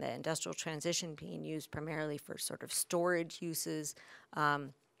industrial and the industrial transition being used primarily for sort of storage uses.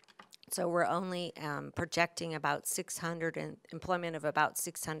 So we're only projecting about employment of about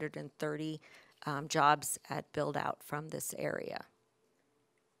 630 jobs at build out from this area.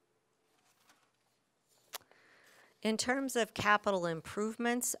 In terms of capital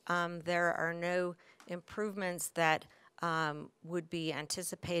improvements, there are no improvements that would be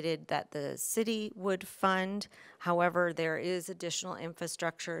anticipated that the city would fund. However, there is additional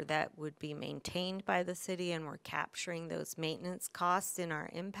infrastructure that would be maintained by the city, and we're capturing those maintenance costs in our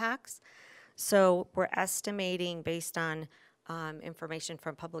impacts. So we're estimating, based on information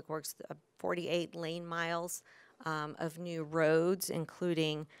from Public Works, 48 lane miles of new roads,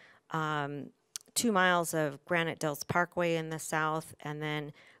 including 2 miles of Granite Dells Parkway in the south, and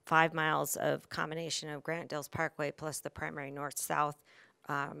then 5 miles of combination of Granite Dells Parkway plus the primary north-south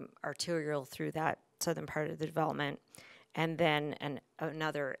arterial through that southern part of the development, and then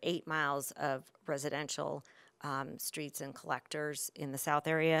another 8 miles of residential streets and collectors in the south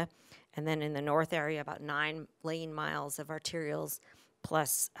area. And then in the north area, about 9 lane miles of arterials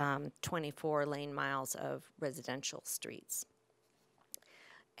plus 24 lane miles of residential streets.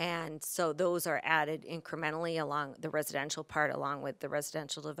 And so those are added incrementally along the residential part, along with the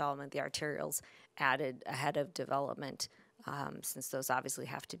residential development, the arterials added ahead of development, since those obviously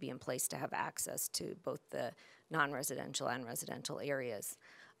have to be in place to have access to both the non-residential and residential areas.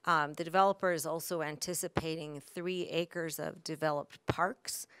 The developer is also anticipating 3 acres of developed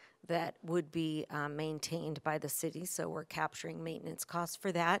parks that would be maintained by the city, so we're capturing maintenance costs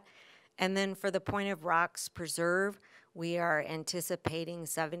for that. And then for the Point of Rocks Preserve, we are anticipating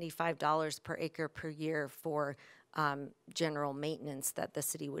 $75 per acre per year for general maintenance that the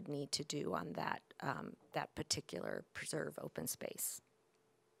city would need to do on that, that particular preserve open space.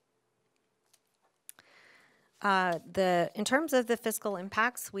 In terms of the fiscal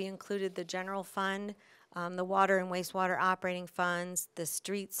impacts, we included the general fund, the water and wastewater operating funds, the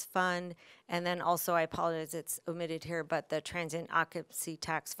streets fund, and then also, I apologize, it's omitted here, but the transient occupancy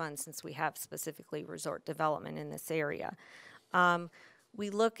tax fund, since we have specifically resort development in this area. We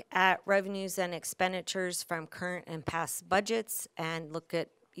look at revenues and expenditures from current and past budgets and look at,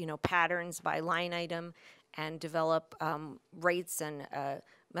 patterns by line item and develop rates and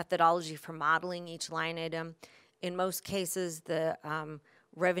methodology for modeling each line item. In most cases, the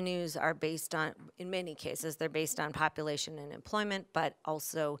revenues are based on, in many cases, they're based on population and employment, but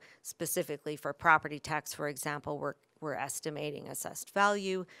also specifically for property tax, for example, we're estimating assessed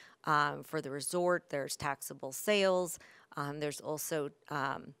value. For the resort, there's taxable sales. There's also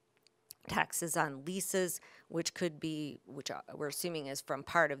taxes on leases, which we're assuming is from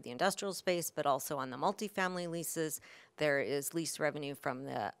part of the industrial space, but also on the multifamily leases. There is lease revenue from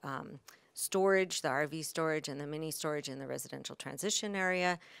the storage, the RV storage and the mini storage in the residential transition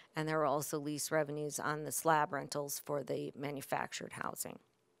area, and there are also lease revenues on the slab rentals for the manufactured housing.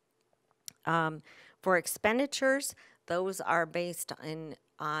 For expenditures, those are based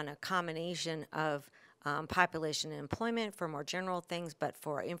on a combination of population and employment for more general things, but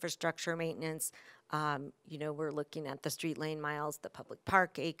for infrastructure maintenance, we're looking at the street lane miles, the public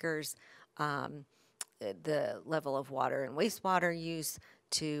park acres, the level of water and wastewater use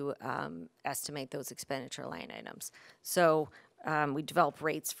to estimate those expenditure line items. So we develop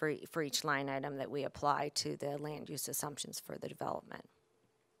rates for each line item that we apply to the land use assumptions for the development.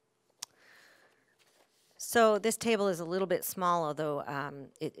 So this table is a little bit small, although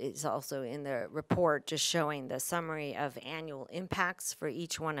it is also in the report, just showing the summary of annual impacts for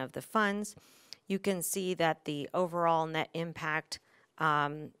each one of the funds. You can see that the overall net impact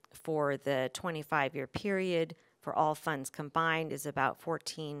for the 25-year period for all funds combined is about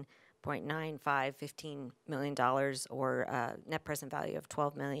 $15 million, or net present value of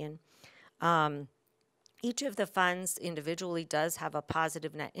 $12 million. Each of the funds individually does have a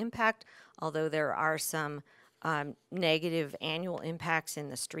positive net impact, although there are some negative annual impacts in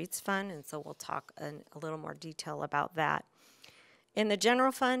the streets fund, and so we'll talk in a little more detail about that. In the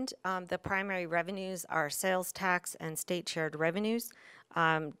general fund, the primary revenues are sales tax and state shared revenues.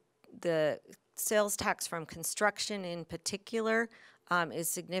 The sales tax from construction in particular is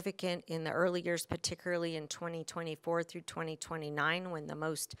significant in the early years, particularly in 2024 through 2029, when the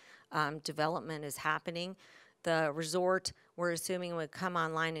most development is happening. The resort, we're assuming, would come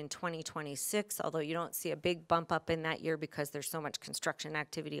online in 2026, although you don't see a big bump up in that year because there's so much construction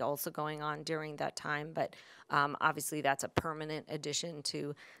activity also going on during that time. But obviously, that's a permanent addition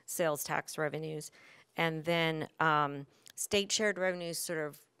to sales tax revenues. And then state shared revenues sort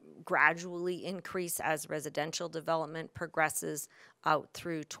of gradually increase as residential development progresses out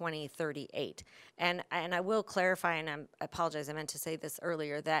through 2038. And I will clarify, and I apologize, I meant to say this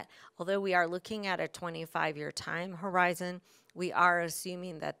earlier, that although we are looking at a 25-year time horizon, we are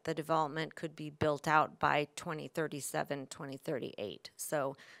assuming that the development could be built out by 2037, 2038.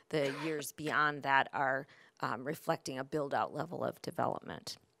 So the years beyond that are reflecting a build-out level of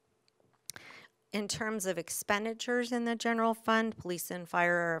development. In terms of expenditures in the general fund, police and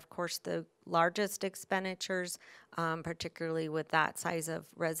fire are, of course, the largest expenditures, particularly with that size of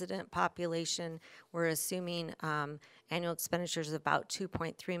resident population. We're assuming annual expenditures of about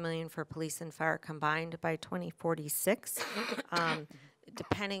 $2.3 million for police and fire combined by 2046.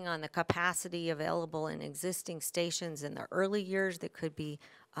 Depending on the capacity available in existing stations in the early years, that could be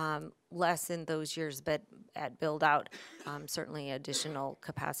less in those years, but at build out, certainly additional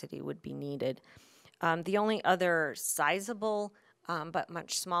capacity would be needed. The only other sizable but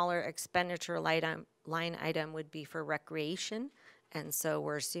much smaller expenditure line item would be for recreation, and so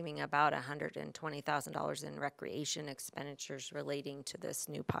we're assuming about $120,000 in recreation expenditures relating to this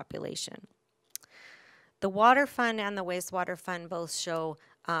new population. The water fund and the wastewater fund both show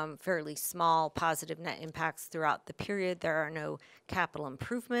fairly small positive net impacts throughout the period. There are no capital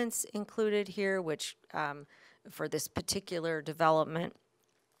improvements included here, which for this particular development,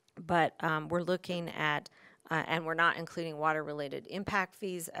 but we're looking at, and we're not including water-related impact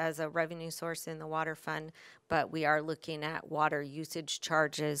fees as a revenue source in the water fund, but we are looking at water usage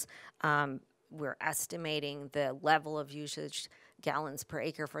charges. We're estimating the level of usage, gallons per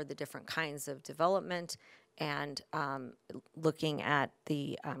acre for the different kinds of development, and looking at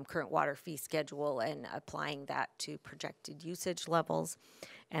the current water fee schedule and applying that to projected usage levels.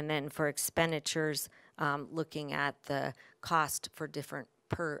 And then for expenditures, looking at the cost for different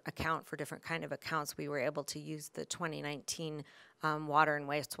per account for different kind of accounts. We were able to use the 2019 water and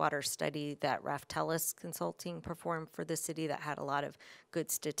wastewater study that Raftellus Consulting performed for the city that had a lot of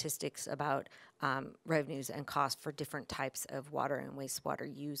good statistics about revenues and costs for different types of water and wastewater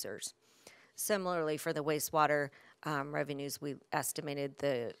users. Similarly, for the wastewater revenues, we estimated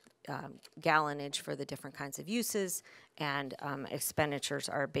the gallonage for the different kinds of uses, and expenditures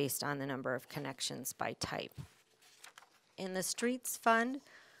are based on the number of connections by type. In the streets fund,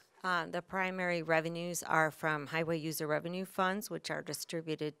 the primary revenues are from highway user revenue funds, which are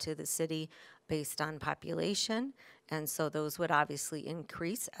distributed to the city based on population. And so those would obviously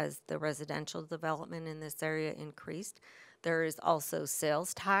increase as the residential development in this area increased. There is also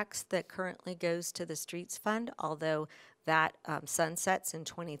sales tax that currently goes to the streets fund, although that sunsets in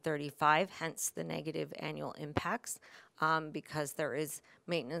 2035, hence the negative annual impacts, because there is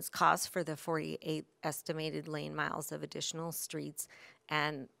maintenance costs for the 48 estimated lane miles of additional streets,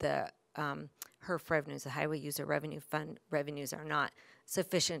 and the HERF revenues, the Highway User Revenue Fund revenues, are not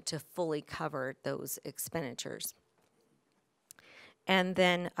sufficient to fully cover those expenditures. And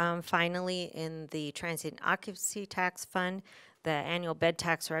then finally, in the Transient Occupancy Tax Fund, the annual bed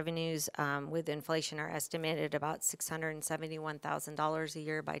tax revenues with inflation are estimated about $671,000 a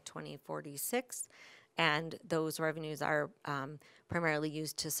year by 2046. And those revenues are primarily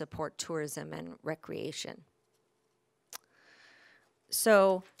used to support tourism and recreation.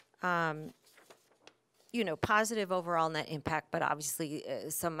 So, you know, positive overall net impact, but obviously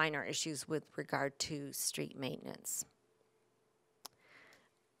some minor issues with regard to street maintenance.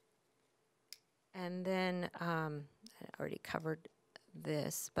 And then, I already covered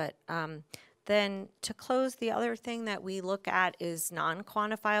this, but then to close, the other thing that we look at is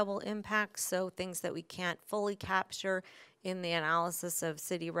non-quantifiable impacts, so things that we can't fully capture in the analysis of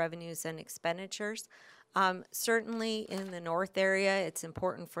city revenues and expenditures. Certainly in the north area, it's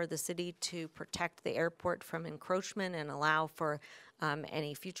important for the city to protect the airport from encroachment and allow for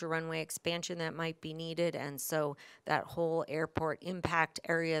any future runway expansion that might be needed. And so that whole airport impact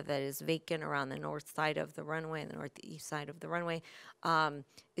area that is vacant around the north side of the runway and the northeast side of the runway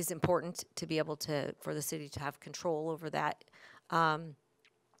is important to be able to, for the city to have control over that.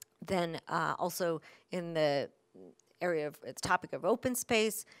 Then also in the area of its topic of open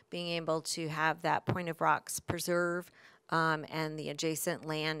space, being able to have that Point of Rocks preserve and the adjacent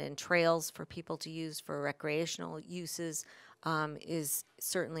land and trails for people to use for recreational uses is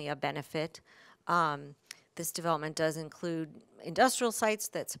certainly a benefit. This development does include industrial sites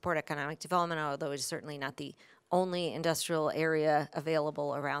that support economic development, although it's certainly not the only industrial area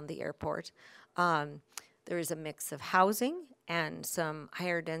available around the airport. There is a mix of housing and some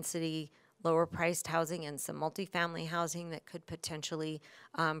higher density, lower priced housing and some multifamily housing that could potentially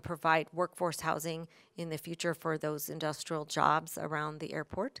provide workforce housing in the future for those industrial jobs around the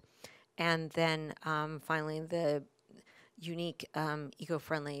airport. And then finally, the unique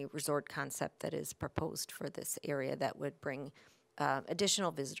eco-friendly resort concept that is proposed for this area that would bring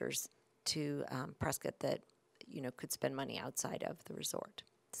additional visitors to Prescott that, you know, could spend money outside of the resort.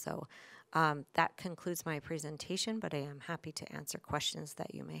 So that concludes my presentation, but I am happy to answer questions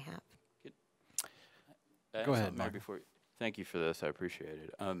that you may have. Go ahead, Mark. Thank you for this. I appreciate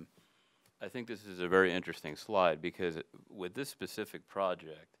it. I think this is a very interesting slide because with this specific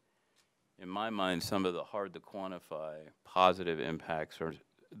project, in my mind, some of the hard to quantify positive impacts are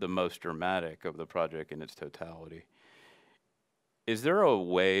the most dramatic of the project in its totality. Is there a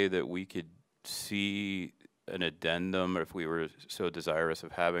way that we could see an addendum, or if we were so desirous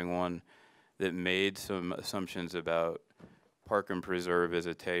of having one, that made some assumptions about park and preserve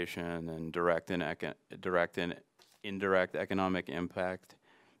visitation and direct and indirect economic impact?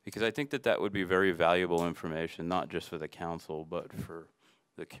 Because I think that that would be very valuable information, not just for the council, but for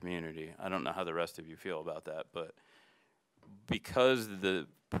the community. I don't know how the rest of you feel about that, but because the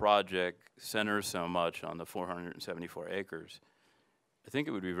project centers so much on the 474 acres, I think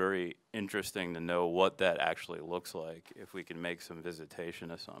it would be very interesting to know what that actually looks like if we can make some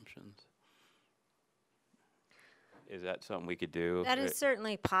visitation assumptions. Is that something we could do? That is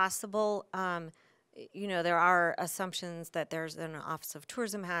certainly possible. You know, there are assumptions that there's an Office of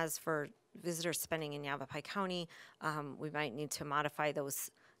Tourism has for visitor spending in Yavapai County. We might need to modify those.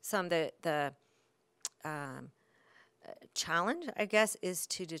 The challenge, I guess, is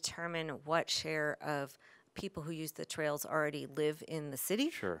to determine what share of people who use the trails already live in the city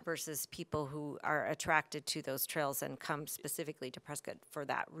versus people who are attracted to those trails and come specifically to Prescott for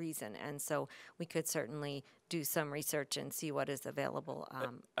that reason. And so we could certainly do some research and see what is available.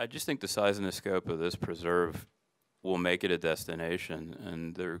 I just think the size and the scope of this preserve will make it a destination,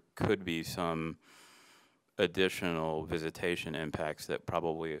 and there could be some additional visitation impacts that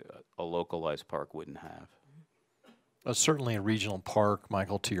probably a localized park wouldn't have. Certainly a regional park,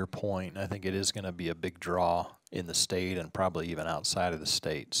 Michael, to your point, I think it is going to be a big draw in the state and probably even outside of the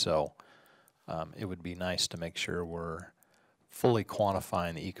state. So it would be nice to make sure we're fully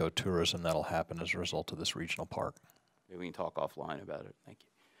quantifying the ecotourism that'll happen as a result of this regional park. Maybe we can talk offline about it. Thank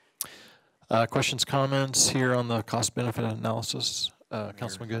you. Questions, comments here on the cost-benefit analysis?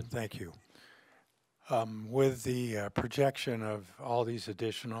 Councilman Good? Thank you. With the projection of all these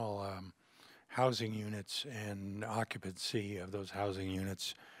additional housing units and occupancy of those housing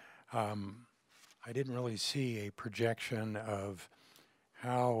units, I didn't really see a projection of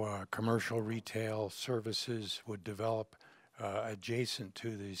how commercial retail services would develop adjacent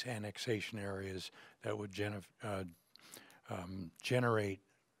to these annexation areas that would generate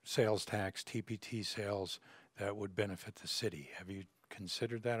sales tax, TPT sales that would benefit the city. Have you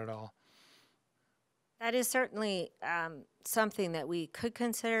considered that at all? That is certainly something that we could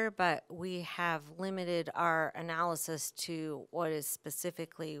consider, but we have limited our analysis to what is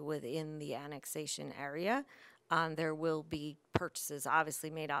specifically within the annexation area. There will be purchases obviously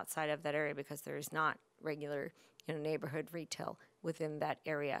made outside of that area because there is not regular, neighborhood retail within that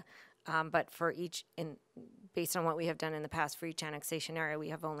area. But for based on what we have done in the past for each annexation area, we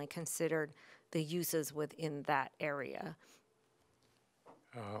have only considered the uses within that area.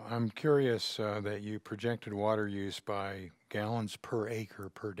 I'm curious that you projected water use by gallons per acre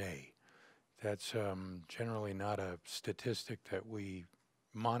per day. That's generally not a statistic that we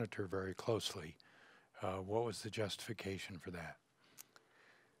monitor very closely. What was the justification for that?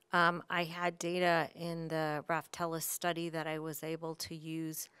 I had data in the Raftellus study that I was able to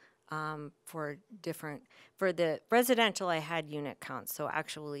use for the residential. I had unit counts, so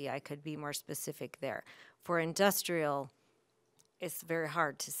actually I could be more specific there. For industrial, it's very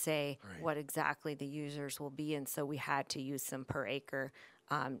hard to say what exactly the users will be, and so we had to use some per acre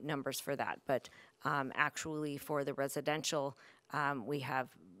numbers for that. But actually for the residential, we have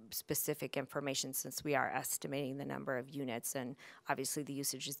specific information since we are estimating the number of units, and obviously the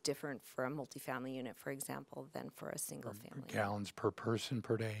usage is different for a multifamily unit, for example, than for a single family. Gallons per person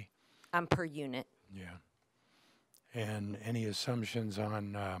per day? Per unit. Yeah. And any assumptions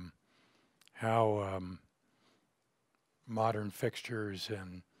on how modern fixtures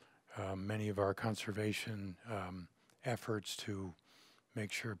and many of our conservation efforts to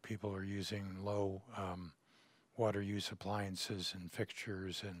make sure people are using low water use appliances and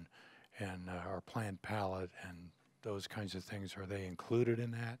fixtures and our plant palette and those kinds of things, are they included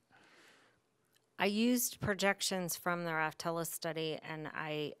in that? I used projections from the Raftellus study, and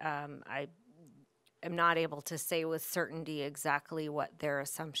I am not able to say with certainty exactly what their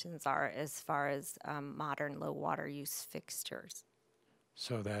assumptions are as far as modern low water use fixtures.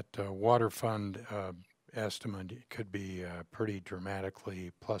 So that water fund estimate could be pretty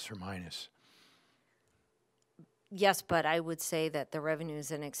dramatically plus or minus. Yes, but I would say that the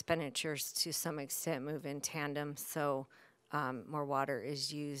revenues and expenditures to some extent move in tandem. So more water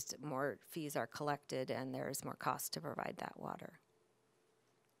is used, more fees are collected, and there is more cost to provide that water.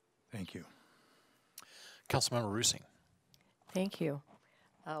 Thank you. Councilmember Rusing. Thank you.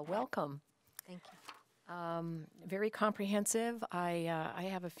 Welcome. Thank you. Very comprehensive. I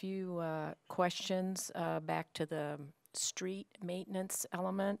have a few questions back to the street maintenance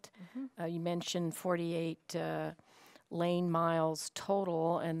element. You mentioned 48 lane miles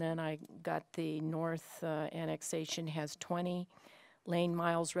total, and then I got the north annexation has 20 lane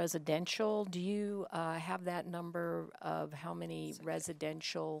miles residential. Do you have that number of how many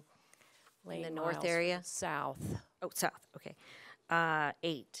residential lane in the miles? north area? South. Oh, south, okay.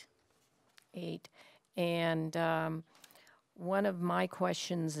 8. 8. And one of my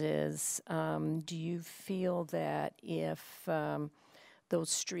questions is, do you feel that if those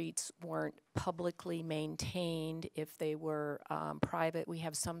streets weren't publicly maintained, if they were private, we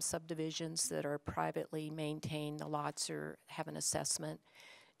have some subdivisions that are privately maintained, the lots have an assessment,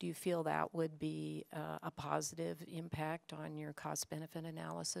 do you feel that would be a positive impact on your cost-benefit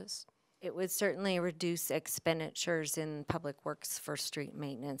analysis? It would certainly reduce expenditures in public works for street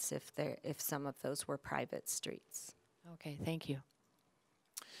maintenance if some of those were private streets. Okay, thank you.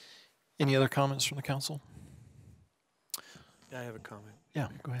 Any other comments from the council? Yeah, I have a comment. Yeah,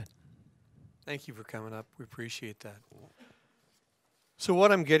 go ahead. Thank you for coming up. We appreciate that. So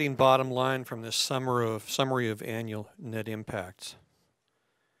what I'm getting bottom line from this summary of annual net impacts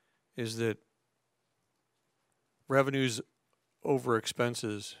is that revenues over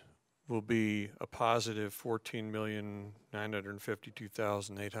expenses will be a positive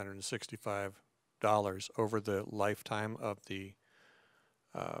 $14,952,865 over the lifetime of the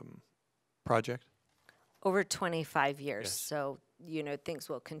project? Over 25 years, Yes. so, things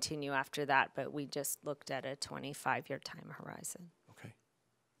will continue after that, but we just looked at a 25-year time horizon. Okay.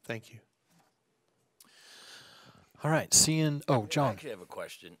 Thank you. All right, John. I actually have a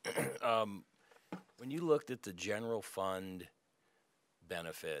question. When you looked at the general fund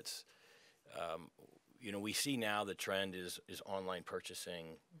benefits, we see now the trend is online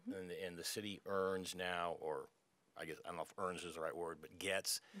purchasing, and the city earns now, or I guess I don't know if earns is the right word, but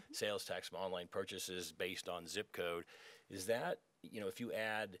gets sales tax from online purchases based on zip code. Is that, if you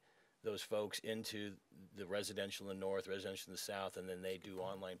add those folks into the residential in the north, residential in the south, and then they do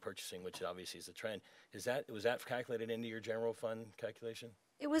online purchasing, which obviously is the trend, was that calculated into your general fund calculation?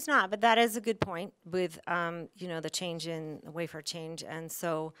 It was not, but that is a good point with, the change in the wafer change. And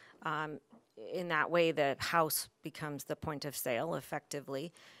so in that way, the house becomes the point of sale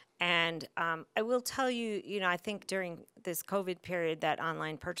effectively. And I will tell you, I think during this COVID period that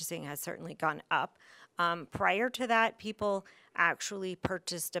online purchasing has certainly gone up. Prior to that, people actually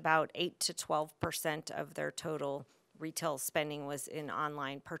purchased about 8 to 12% of their total retail spending was in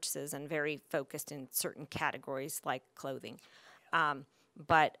online purchases and very focused in certain categories like clothing.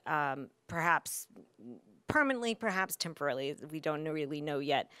 But perhaps permanently, perhaps temporarily, we don't really know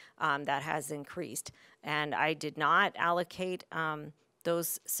yet, that has increased. And I did not allocate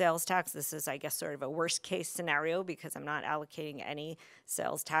those sales tax. This is, I guess, sort of a worst case scenario because I'm not allocating any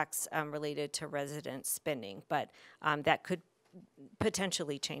sales tax related to resident spending. But that could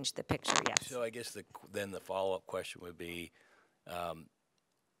potentially change the picture, yes. So I guess then the follow-up question would be,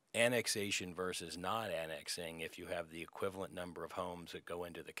 annexation versus not annexing. If you have the equivalent number of homes that go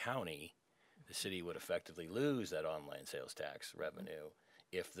into the county, the city would effectively lose that online sales tax revenue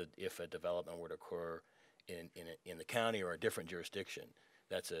if a development were to occur in the county or a different jurisdiction.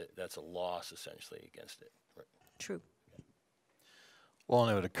 That's a loss essentially against it. Right. True. Well,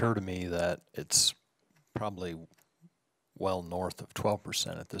 and it would occur to me that it's probably well north of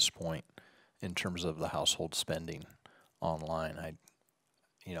 12% at this point in terms of the household spending online.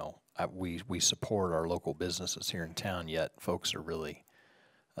 We support our local businesses here in town, yet folks are really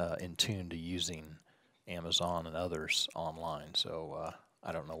in tune to using Amazon and others online. So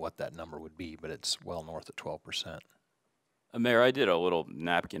I don't know what that number would be, but it's well north of 12%. Mayor, I did a little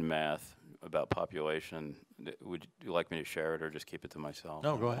napkin math about population. Would you like me to share it or just keep it to myself?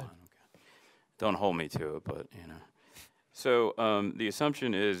 No, go ahead. Okay. Don't hold me to it, but So the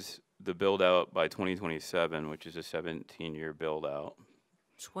assumption is the build out by 2027, which is a 17-year build out.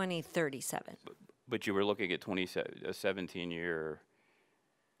 2037. But you were looking at a 17-year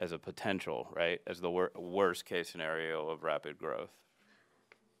as a potential, right? As the worst case scenario of rapid growth.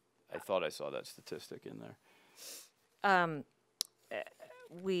 I thought I saw that statistic in there.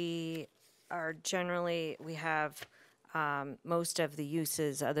 We have most of the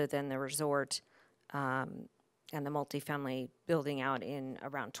uses other than the resort and the multifamily building out in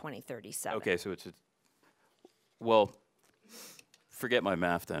around 2037. Okay, so forget my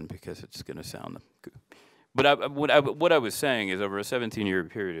math then because it's going to sound good. But what I was saying is over a 17-year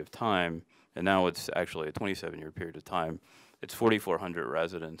period of time, and now it's actually a 27-year period of time, it's 4,400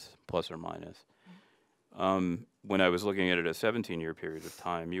 residents, plus or minus. When I was looking at it a 17-year period of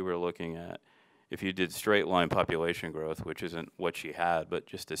time, you were looking at, if you did straight line population growth, which isn't what she had, but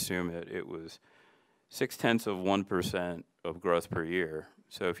just assume it was 0.6% of growth per year.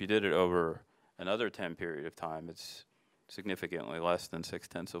 So if you did it over another 10 period of time, it's significantly less than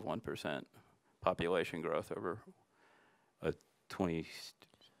 0.6% population growth over a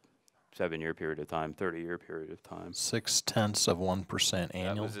 27-year period of time, 30-year period of time. 0.6%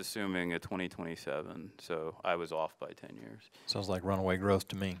 annual. I was assuming a 2027, so I was off by 10 years. Sounds like runaway growth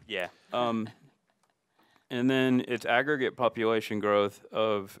to me. Yeah. And then it's aggregate population growth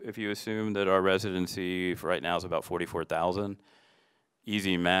of, if you assume that our residency for right now is about 44,000,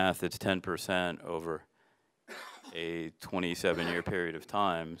 easy math, it's 10% over a 27-year period of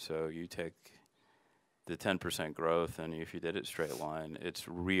time. So you take the 10% growth, and if you did it straight line, it's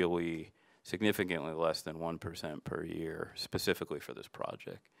really significantly less than 1% per year, specifically for this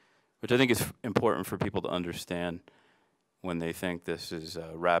project, which I think is important for people to understand when they think this is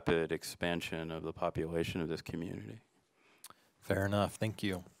a rapid expansion of the population of this community. Fair enough. Thank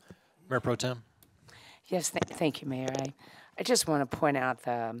you. Mayor Pro Tem? Yes, thank you, Mayor. I just want to point out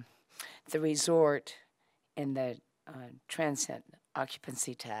the resort and the transient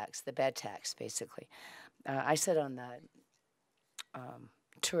occupancy tax, the bed tax, basically. I sit on the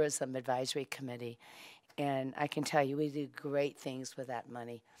Tourism Advisory Committee, and I can tell you we do great things with that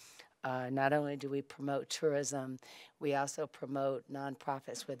money. Not only do we promote tourism, we also promote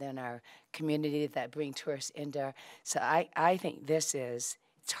nonprofits within our community that bring tourists in there. So I think it's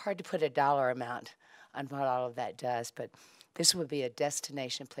hard to put a dollar amount on what all of that does, but this would be a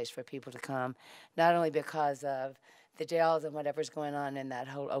destination place for people to come, not only because of the jails and whatever's going on in that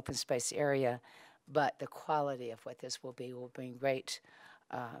whole open space area, but the quality of what this will bring great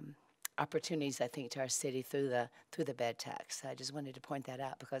opportunities, I think, to our city through the bed tax. I just wanted to point that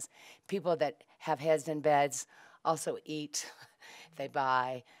out because people that have heads in beds also eat, they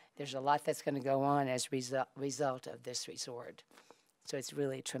buy. There's a lot that's going to go on as a result of this resort. So it's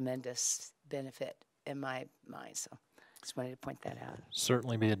really a tremendous benefit in my mind. So just wanted to point that out.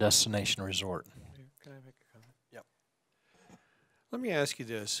 Certainly be a destination resort. Can I make a comment? Yep. Let me ask you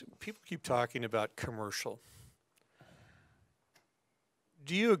this. People keep talking about commercial.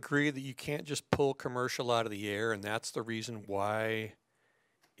 Do you agree that you can't just pull commercial out of the air, and that's the reason why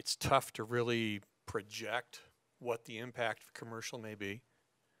it's tough to really project what the impact of commercial may be?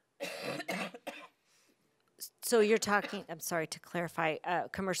 So you're talking, I'm sorry, to clarify,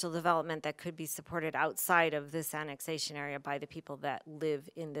 commercial development that could be supported outside of this annexation area by the people that live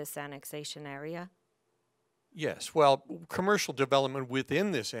in this annexation area? Yes. Well, commercial development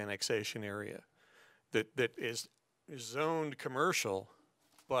within this annexation area that is zoned commercial,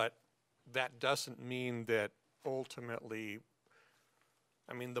 but that doesn't mean that ultimately,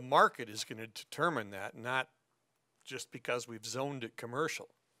 I mean, the market is going to determine that, not just because we've zoned it commercial.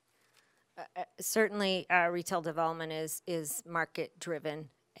 Certainly, retail development is market driven,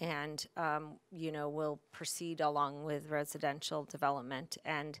 and you know, will proceed along with residential development,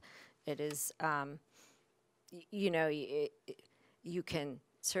 and it is, you know, you can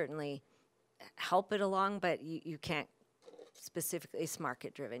certainly help it along, but you can't specifically. It's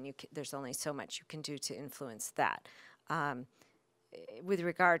market driven. There's only so much you can do to influence that. With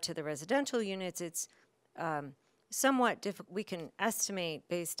regard to the residential units, it's somewhat difficult. We can estimate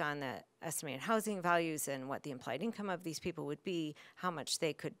based on the estimated housing values and what the implied income of these people would be, how much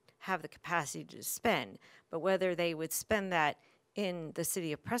they could have the capacity to spend. But whether they would spend that in the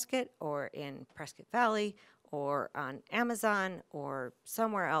city of Prescott or in Prescott Valley or on Amazon or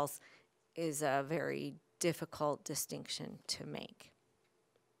somewhere else is a very difficult distinction to make.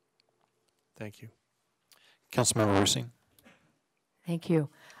 Thank you. Councilmember Rusing? Thank you.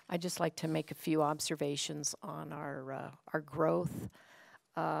 I'd just like to make a few observations on our growth.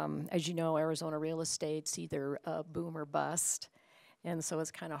 As you know, Arizona real estate's either boom or bust, and so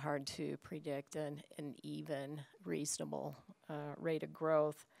it's kind of hard to predict an even, reasonable rate of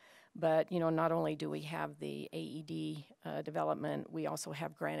growth. But, you know, not only do we have the AED development, we also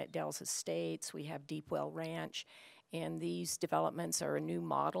have Granite Dells Estates, we have Deepwell Ranch, and these developments are a new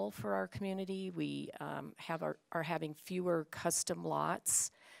model for our community. We are having fewer custom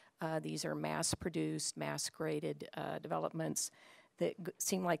lots. These are mass-produced, mass-graded developments that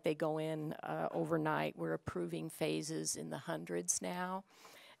seem like they go in overnight. We're approving phases in the hundreds now.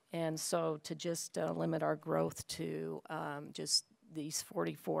 And so to just limit our growth to just these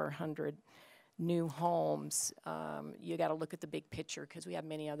 4,400 new homes, you got to look at the big picture because we have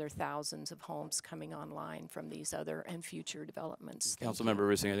many other thousands of homes coming online from these other and future developments. Councilmember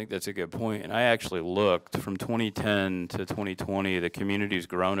Rusing, I think that's a good point. And I actually looked from 2010 to 2020, the community's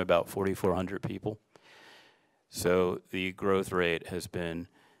grown about 4,400 people. So the growth rate has been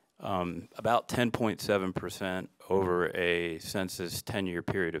about 10.7% over a census 10-year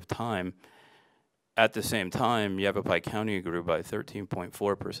period of time. At the same time, Yavapai County grew by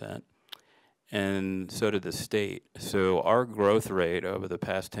 13.4%, and so did the state. So our growth rate over the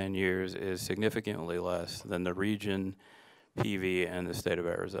past 10 years is significantly less than the region, PV, and the state of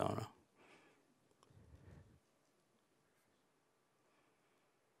Arizona.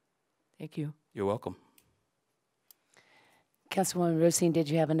 Thank you. You're welcome. Councilwoman Rusing, did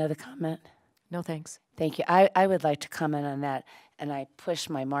you have another comment? No, thanks. Thank you. I would like to comment on that, and I pushed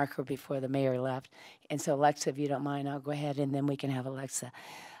my marker before the mayor left. And so, Alexa, if you don't mind, I'll go ahead, and then we can have Alexa.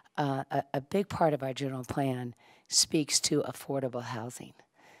 A big part of our general plan speaks to affordable housing.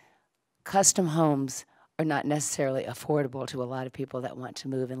 Custom homes are not necessarily affordable to a lot of people that want to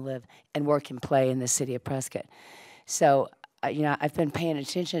move and live and work and play in the city of Prescott. So you know, I've been paying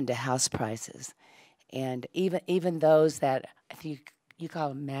attention to house prices, and even those that I think you call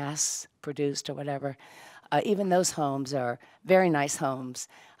them mass produced or whatever, even those homes are very nice homes,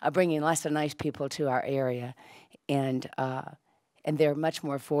 bringing lots of nice people to our area, and they're much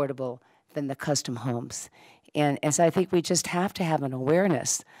more affordable than the custom homes. And so I think we just have to have an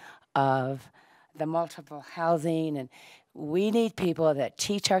awareness of the multiple housing, and we need people that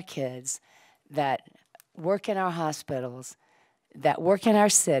teach our kids, that work in our hospitals, that work in our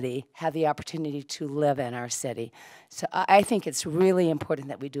city, have the opportunity to live in our city. So I think it's really important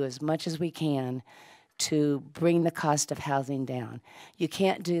that we do as much as we can to bring the cost of housing down. You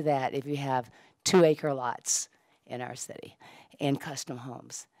can't do that if you have 2-acre lots in our city and custom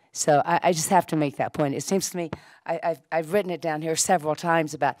homes. So I just have to make that point. It seems to me, I've written it down here several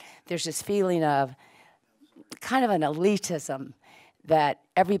times about there's this feeling of kind of an elitism that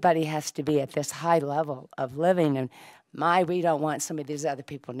everybody has to be at this high level of living, and we don't want some of these other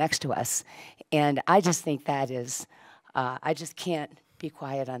people next to us. And I just think that is, I just can't be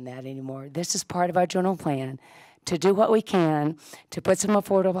quiet on that anymore. This is part of our general plan to do what we can to put some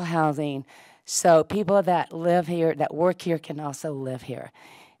affordable housing so people that live here, that work here, can also live here.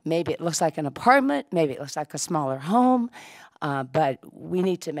 Maybe it looks like an apartment, maybe it looks like a smaller home, but we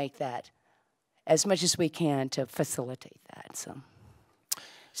need to make that as much as we can to facilitate that. So,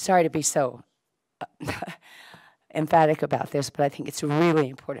 sorry to be so emphatic about this, but I think it's really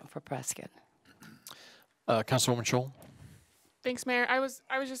important for Prescott. Councilwoman Scholl? Thanks, Mayor. I was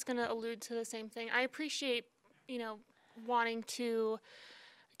just going to allude to the same thing. I appreciate, you know, wanting to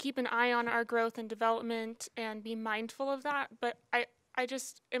keep an eye on our growth and development and be mindful of that, but I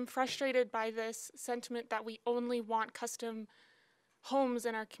just am frustrated by this sentiment that we only want custom homes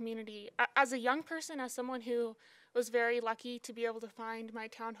in our community. As a young person, as someone who was very lucky to be able to find my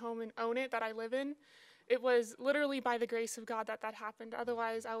townhome and own it that I live in, it was literally by the grace of God that happened.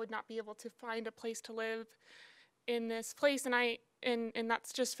 Otherwise, I would not be able to find a place to live in this place, and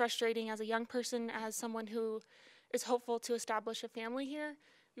that's just frustrating as a young person, as someone who is hopeful to establish a family here.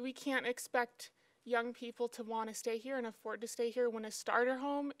 We can't expect young people to want to stay here and afford to stay here when a starter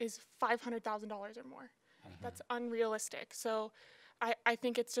home is $500,000 or more. That's unrealistic. So I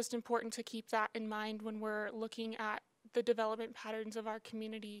think it's just important to keep that in mind when we're looking at the development patterns of our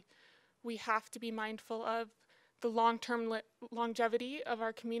community. We have to be mindful of the long-term longevity of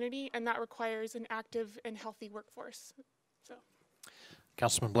our community, and that requires an active and healthy workforce. So,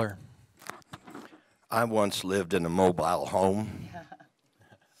 Councilman Blair? I once lived in a mobile home,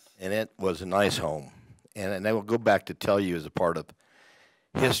 and it was a nice home. And I will go back to tell you, as a part of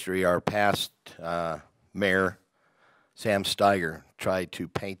history, our past mayor, Sam Steiger, tried to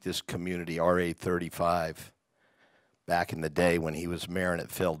paint this community RA 35 back in the day when he was mayor, and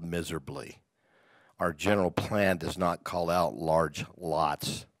it failed miserably. Our general plan does not call out large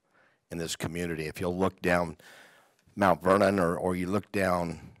lots in this community. If you'll look down Mount Vernon or you look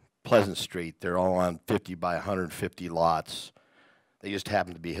down Pleasant Street, they're all on 50 by 150 lots. They just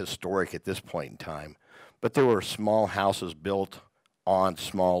happen to be historic at this point in time. But there were small houses built on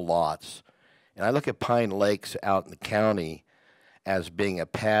small lots. And I look at Pine Lakes out in the county as being a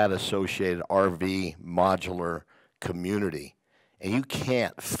pad-associated RV modular community. And you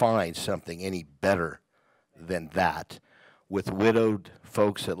can't find something any better than that, with widowed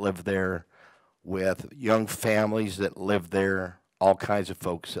folks that live there, with young families that live there, all kinds of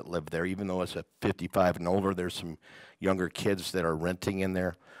folks that live there. Even though it's a 55 and older, there's some younger kids that are renting in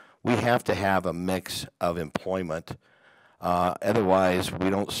there. We have to have a mix of employment. Otherwise,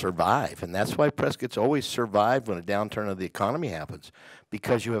 we don't survive. And that's why Prescott's always survived when a downturn of the economy happens,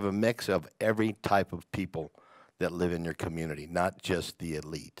 because you have a mix of every type of people that live in your community, not just the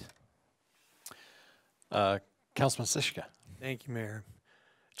elite. Councilman Sischka. Thank you, Mayor.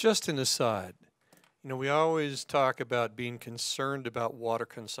 Just an aside, you know, we always talk about being concerned about water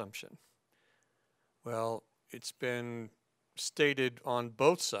consumption. Well, it's been stated on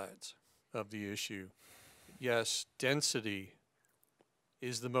both sides of the issue. Yes, density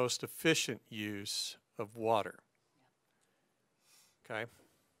is the most efficient use of water. Okay?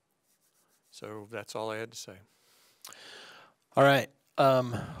 So that's all I had to say. All right.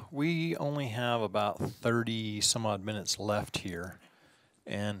 We only have about 30 some odd minutes left here.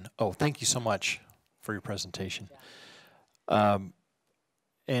 And, thank you so much for your presentation. And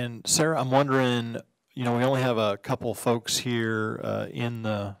Sarah, I'm wondering, you know, we only have a couple folks here in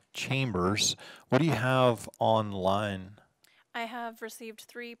the chambers. What do you have online? I have received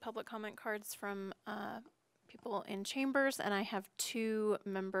 3 public comment cards from people in chambers, and I have 2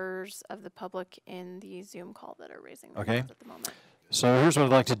 members of the public in the Zoom call that are raising their hands at the moment. So here's what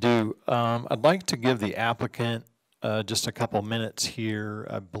I'd like to do. I'd like to give the applicant just a couple minutes here.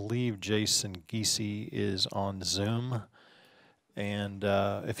 I believe Jason Giese is on Zoom. And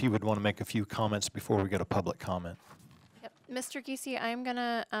if you would want to make a few comments before we go to public comment. Yep. Mr. Giese, I'm going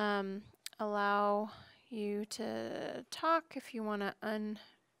to allow you to talk if you want to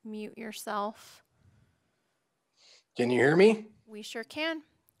unmute yourself. Can you hear me? We sure can.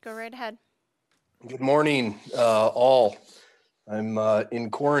 Go right ahead. Good morning, all. I'm in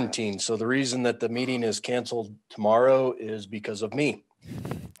quarantine, so the reason that the meeting is canceled tomorrow is because of me.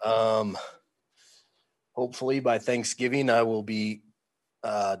 Hopefully by Thanksgiving, I will be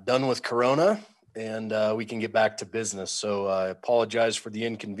done with Corona and we can get back to business. So I apologize for the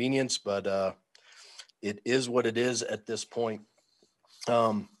inconvenience, but it is what it is at this point.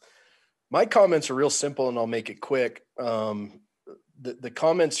 My comments are real simple and I'll make it quick. The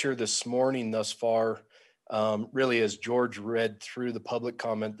comments here this morning thus far, really as George read through the public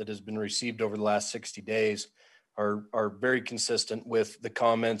comment that has been received over the last 60 days, are very consistent with the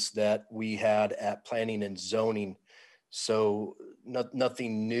comments that we had at planning and zoning. So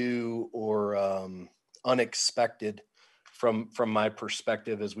nothing new or unexpected from my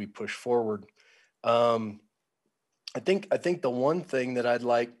perspective as we push forward. I think the one thing that I'd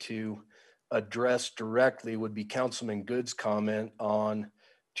like to address directly would be Councilman Good's comment on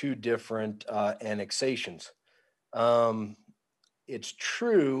two different annexations. It's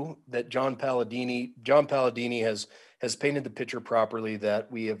true that John Palladini has painted the picture properly, that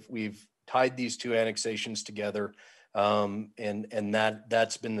we've tied these two annexations together, and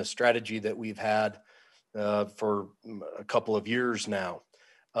that's been the strategy that we've had for a couple of years now.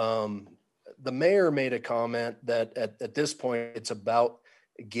 The mayor made a comment that at this point it's about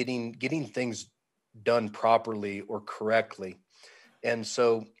getting things done properly or correctly, and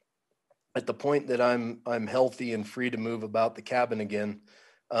so at the point that I'm healthy and free to move about the cabin again,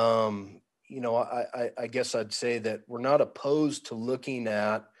 I guess I'd say that we're not opposed to looking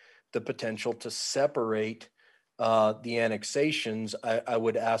at the potential to separate the annexations. I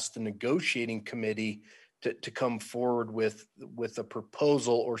would ask the negotiating committee to come forward with a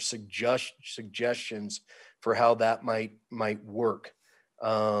proposal or suggestions for how that might work.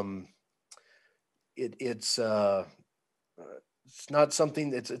 It's not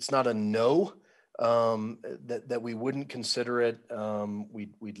something it's not a no, that we wouldn't consider it.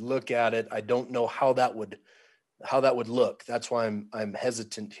 We'd look at it. I don't know how that would look. That's why I'm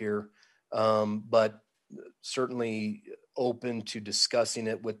hesitant here. But certainly open to discussing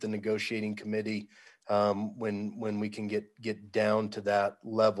it with the negotiating committee when we can get down to that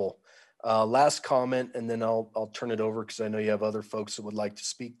level. Last comment, and then I'll turn it over because I know you have other folks that would like to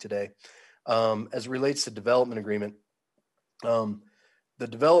speak today. As it relates to development agreement, the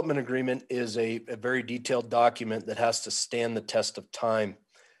development agreement is a very detailed document that has to stand the test of time.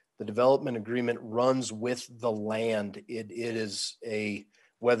 The development agreement runs with the land. It is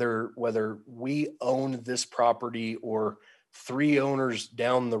whether we own this property or three owners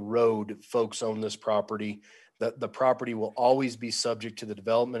down the road, folks own this property, the property will always be subject to the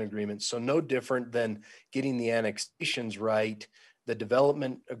development agreement. So no different than getting the annexations right, the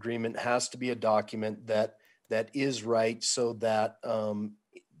development agreement has to be a document that is right, so that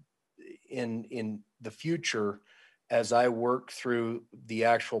in the future, as I work through the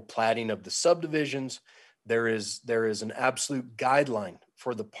actual platting of the subdivisions, there is an absolute guideline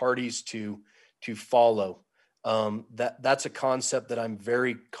for the parties to follow. That's a concept that I'm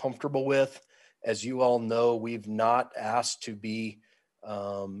very comfortable with. As you all know, we've not asked to be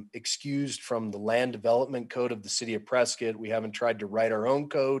excused from the land development code of the city of Prescott. We haven't tried to write our own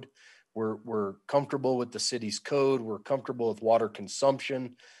code. We're comfortable with the city's code. We're comfortable with water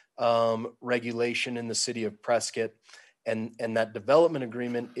consumption regulation in the city of Prescott. And that development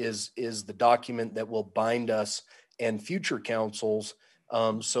agreement is the document that will bind us and future councils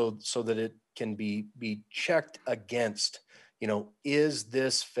so that it can be checked against, is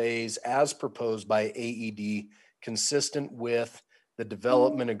this phase as proposed by AED consistent with the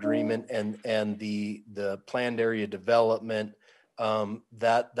development agreement and the planned area development.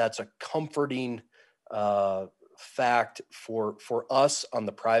 That's a comforting fact for us on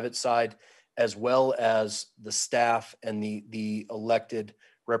the private side, as well as the staff and the elected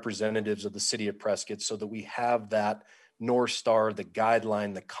representatives of the city of Prescott, so that we have that North Star, the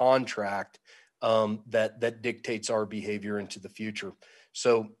guideline, the contract that dictates our behavior into the future.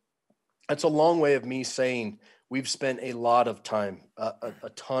 So that's a long way of me saying we've spent a lot of time, a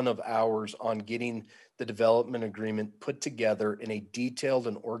ton of hours on getting the development agreement put together in a detailed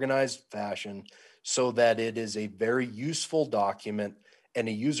and organized fashion so that it is a very useful document and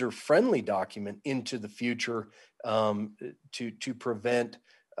a user-friendly document into the future to prevent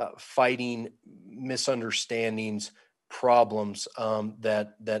fighting misunderstandings, problems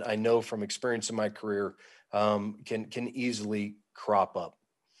that I know from experience in my career can easily crop up.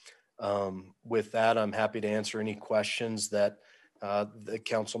 With that, I'm happy to answer any questions that the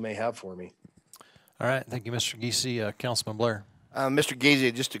council may have for me. All right, thank you, Mr. Giese. Councilman Blair. Mr.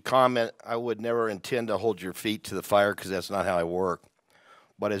 Giese, just to comment, I would never intend to hold your feet to the fire because that's not how I work.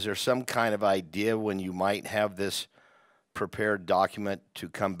 But is there some kind of idea when you might have this prepared document to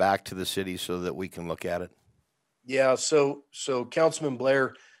come back to the city so that we can look at it? Yeah, so Councilman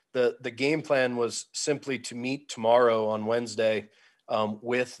Blair, the game plan was simply to meet tomorrow on Wednesday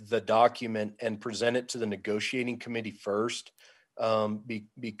with the document and present it to the negotiating committee first.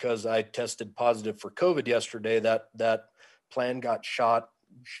 Because I tested positive for COVID yesterday, that plan got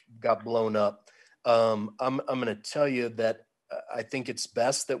blown up. I'm going to tell you that I think it's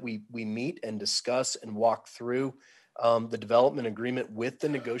best that we meet and discuss and walk through the development agreement with the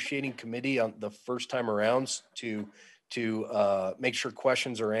negotiating committee on the first time arounds to make sure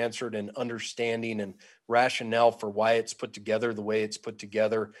questions are answered and understanding and rationale for why it's put together the way it's put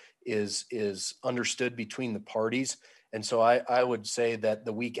together is understood between the parties. And so I would say that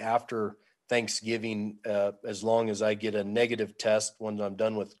the week after Thanksgiving, as long as I get a negative test when I'm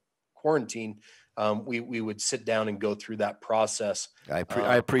done with quarantine, we would sit down and go through that process. I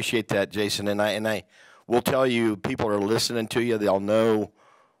appreciate that, Jason. And I will tell you, people are listening to you. They'll know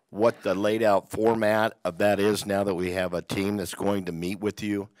what the laid out format of that is now that we have a team that's going to meet with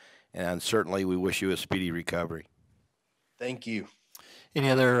you. And certainly we wish you a speedy recovery. Thank you. Any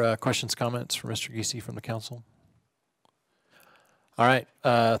other questions, comments for Mr. Giese from the council? All right.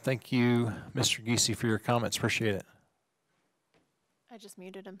 Thank you, Mr. Giese, for your comments. Appreciate it. I just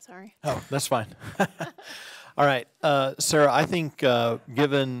muted him, sorry. Oh, that's fine. All right. Sarah, I think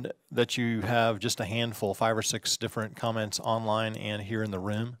given that you have just a handful, 5 or 6 different comments online and here in the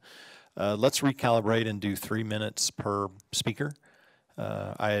room, let's recalibrate and do 3 minutes per speaker.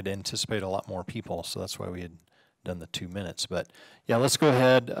 I had anticipated a lot more people, so that's why we had done the 2 minutes. But yeah, let's go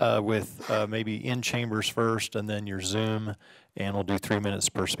ahead with maybe in chambers first and then your Zoom, and we'll do 3 minutes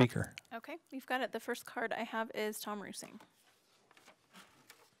per speaker. Okay, we've got it. The first card I have is Tom Rusing.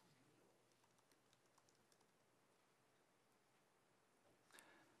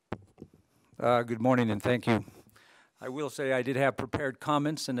 Good morning and thank you. I will say I did have prepared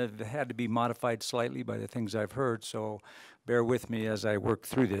comments and have had to be modified slightly by the things I've heard, so bear with me as I work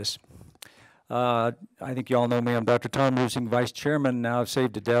through this. I think you all know me. I'm Dr. Tom Rusing, Vice Chairman now of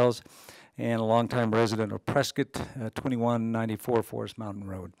Save the Dells and a longtime resident of Prescott, 2194 Forest Mountain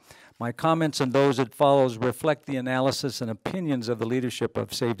Road. My comments and those that follows reflect the analysis and opinions of the leadership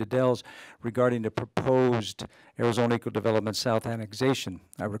of Save the Dells regarding the proposed Arizona Eco Development South annexation.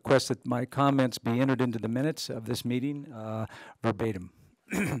 I request that my comments be entered into the minutes of this meeting verbatim.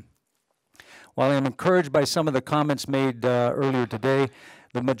 While I'm encouraged by some of the comments made earlier today,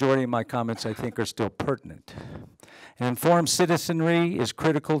 the majority of my comments, I think, are still pertinent. An informed citizenry is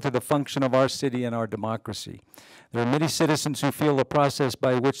critical to the function of our city and our democracy. There are many citizens who feel the process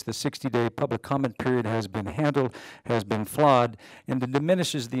by which the 60-day public comment period has been handled has been flawed, and it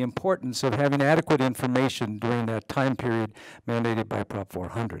diminishes the importance of having adequate information during that time period mandated by Prop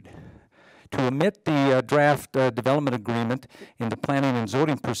 400. To omit the draft development agreement in the planning and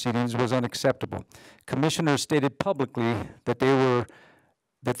zoning proceedings was unacceptable. Commissioners stated publicly that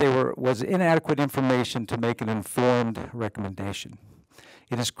was inadequate information to make an informed recommendation.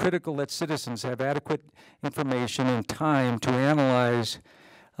 It is critical that citizens have adequate information and time to analyze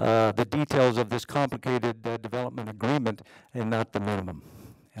the details of this complicated development agreement and not the minimum.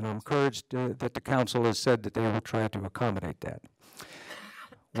 And I'm encouraged that the council has said that they will try to accommodate that.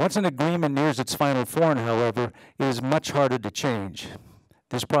 Once an agreement nears its final form, however, it is much harder to change.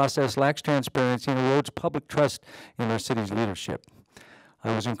 This process lacks transparency and erodes public trust in our city's leadership.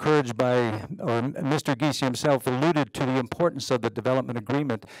 I was encouraged by, or Mr. Giese himself alluded to the importance of the development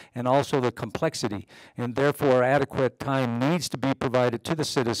agreement and also the complexity, and therefore adequate time needs to be provided to the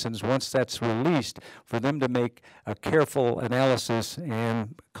citizens once that's released for them to make a careful analysis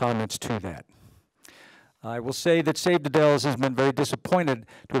and comments to that. I will say that Save the Dells has been very disappointed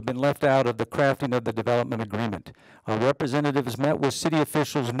to have been left out of the crafting of the development agreement. Our representatives met with city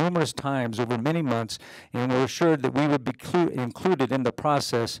officials numerous times over many months and were assured that we would be included in the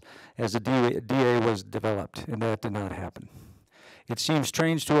process as the DA was developed, and that did not happen. It seems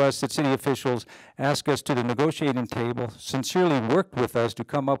strange to us that city officials asked us to the negotiating table, sincerely worked with us to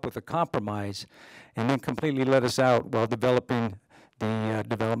come up with a compromise, and then completely let us out while developing the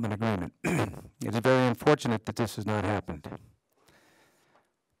development agreement. It is very unfortunate that this has not happened.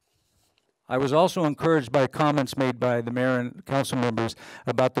 I was also encouraged by comments made by the mayor and council members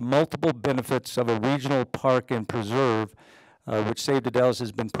about the multiple benefits of a regional park and preserve, which Save the Dells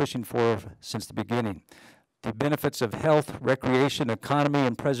has been pushing for since the beginning. The benefits of health, recreation, economy,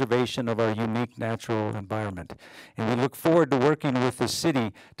 and preservation of our unique natural environment. And we look forward to working with the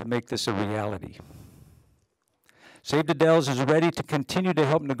city to make this a reality. Save the Dells is ready to continue to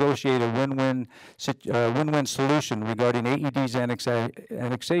help negotiate a win-win solution regarding AED's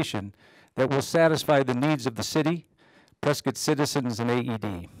annexation that will satisfy the needs of the city, Prescott citizens, and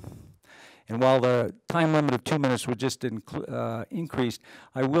AED. And while the time limit of 2 minutes was just increased,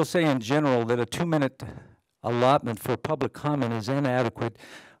 I will say in general that a 2-minute allotment for public comment is inadequate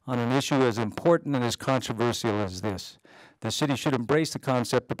on an issue as important and as controversial as this. The city should embrace the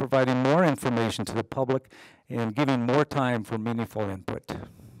concept of providing more information to the public and giving more time for meaningful input.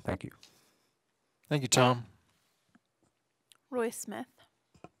 Thank you. Thank you, Tom. Roy Smith.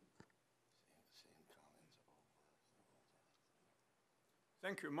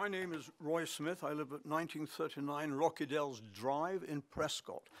 Thank you. My name is Roy Smith. I live at 1939 Rocky Dells Drive in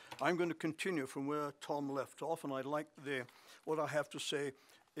Prescott. I'm going to continue from where Tom left off, and I'd like what I have to say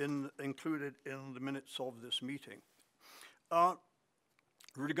included in the minutes of this meeting.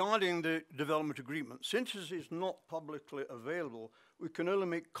 Regarding the development agreement, since it is not publicly available, we can only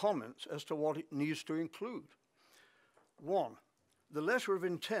make comments as to what it needs to include. 1, the letter of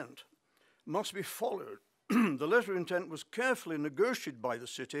intent must be followed. The letter of intent was carefully negotiated by the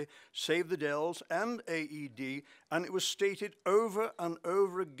city, Save the Dells, and AED, and it was stated over and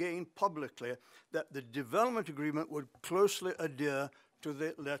over again publicly that the development agreement would closely adhere to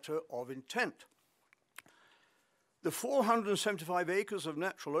the letter of intent. The 475 acres of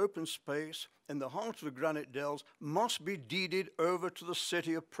natural open space in the heart of the Granite Dells must be deeded over to the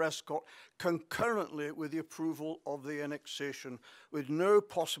city of Prescott concurrently with the approval of the annexation, with no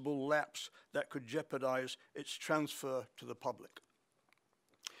possible lapse that could jeopardize its transfer to the public.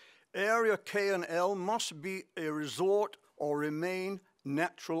 Area K and L must be a resort or remain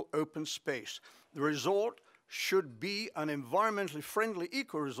natural open space. The resort should be an environmentally friendly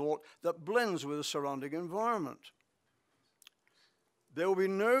eco-resort that blends with the surrounding environment. There will be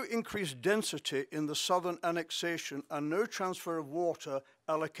no increased density in the southern annexation and no transfer of water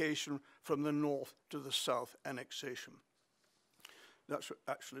allocation from the north to the south annexation. That's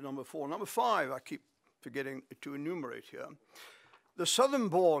actually number 4. Number 5, I keep forgetting to enumerate here. The southern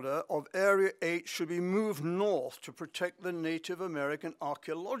border of Area 8 should be moved north to protect the Native American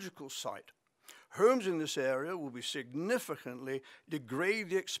archaeological site. Homes in this area will be significantly degrade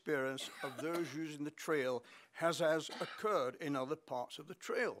the experience of those using the trail, as has occurred in other parts of the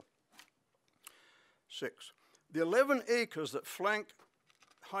trail. 6, the 11 acres that flank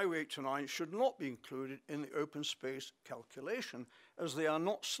Highway 829 should not be included in the open space calculation, as they are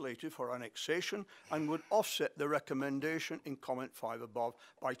not slated for annexation and would offset the recommendation in comment 5 above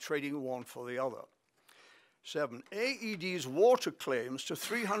by trading one for the other. 7, AED's water claims to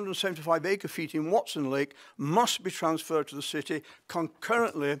 375 acre-feet in Watson Lake must be transferred to the city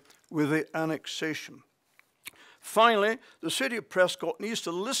concurrently with the annexation. Finally, the city of Prescott needs to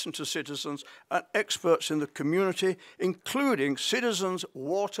listen to citizens and experts in the community, including Citizens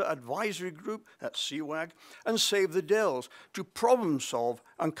Water Advisory Group, that's CWAG, and Save the Dells, to problem solve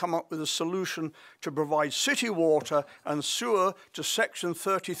and come up with a solution to provide city water and sewer to Section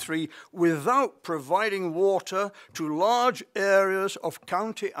 33 without providing water to large areas of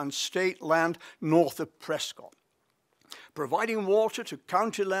county and state land north of Prescott. Providing water to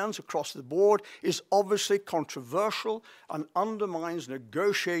county lands across the board is obviously controversial and undermines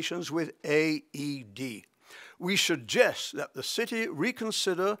negotiations with AED. We suggest that the city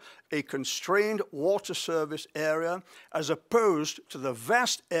reconsider a constrained water service area as opposed to the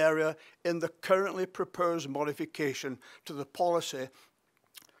vast area in the currently proposed modification to the policy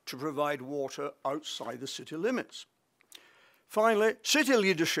to provide water outside the city limits. Finally, city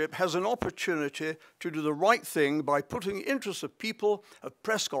leadership has an opportunity to do the right thing by putting the interests of people of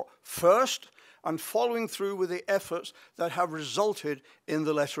Prescott first and following through with the efforts that have resulted in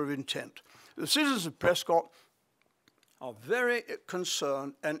the letter of intent. The citizens of Prescott are very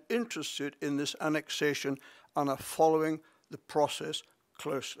concerned and interested in this annexation and are following the process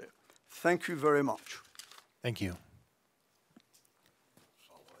closely. Thank you very much. Thank you.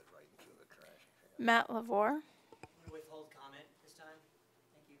 Matt Lavore. Withhold comment this time.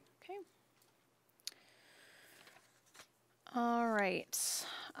 Thank you. Okay. All right.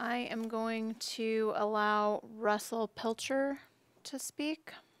 I am going to allow Russell Pilcher to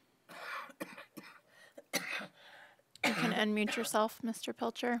speak. You can unmute yourself, Mr.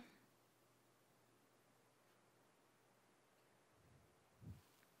 Pilcher.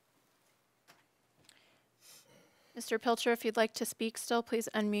 Mr. Pilcher, if you'd like to speak still, please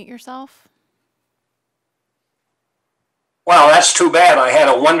unmute yourself. Wow, that's too bad. I had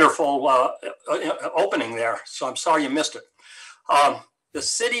a wonderful opening there, so I'm sorry you missed it. The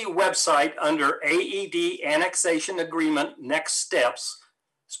city website under AED Annexation Agreement Next Steps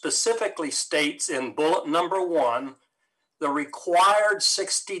specifically states in bullet number 1, the required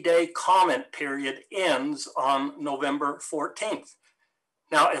 60-day comment period ends on November 14th.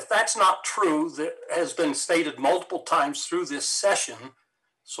 Now, if that's not true, that has been stated multiple times through this session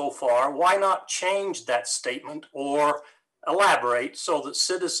so far, why not change that statement or elaborate so that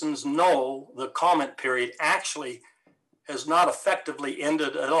citizens know the comment period actually has not effectively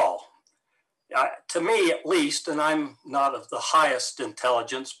ended at all? To me, at least, and I'm not of the highest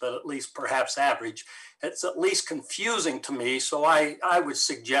intelligence, but at least perhaps average, it's at least confusing to me. So I would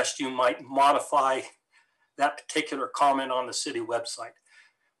suggest you might modify that particular comment on the city website.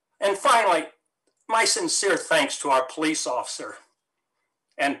 And finally, my sincere thanks to our police officer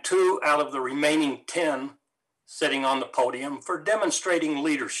and 2 out of the remaining 10 sitting on the podium for demonstrating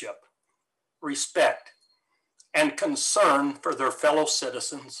leadership, respect, and concern for their fellow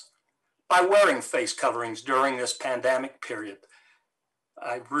citizens by wearing face coverings during this pandemic period.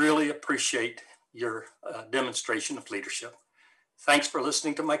 I really appreciate your demonstration of leadership. Thanks for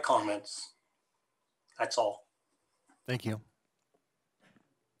listening to my comments. That's all. Thank you.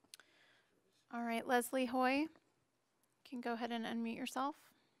 All right, Leslie Hoy, you can go ahead and unmute yourself.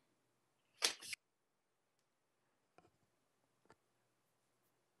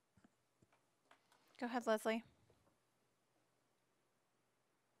 Go ahead, Leslie.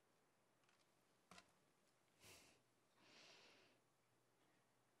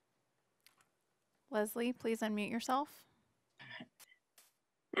 Leslie, please unmute yourself.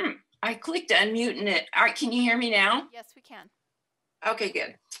 I clicked unmute and it, all right, can you hear me now? Yes, we can. Okay,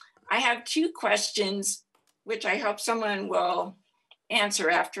 good. I have 2 questions, which I hope someone will answer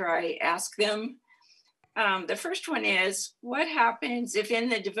after I ask them. The first one is, what happens if in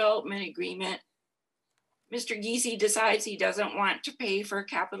the development agreement, Mr. Giese decides he doesn't want to pay for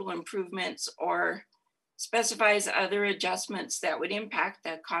capital improvements or specifies other adjustments that would impact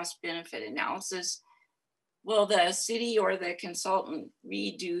the cost benefit analysis? Will the city or the consultant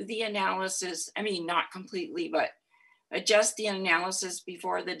redo the analysis? I mean, not completely, but adjust the analysis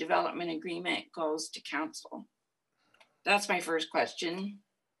before the development agreement goes to council? That's my first question.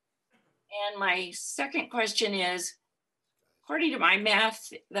 And my second question is, according to my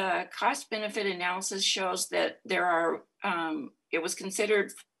math, the cost benefit analysis shows that there are, it was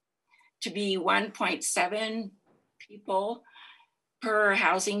considered to be 1.7 people per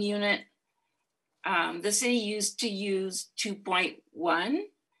housing unit. The city used to use 2.1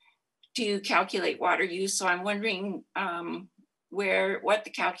 to calculate water use. So I'm wondering what the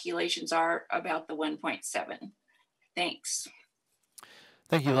calculations are about the 1.7. Thanks.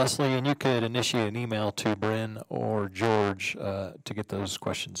 Thank you, Leslie. And you could initiate an email to Bryn or George to get those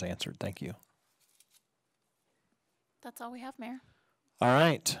questions answered. Thank you. That's all we have, Mayor. All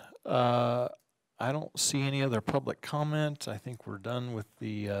right. I don't see any other public comment. I think we're done with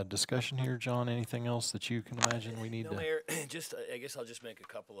the discussion here. John, anything else that you can imagine we need to? Mayor, just I guess I'll just make a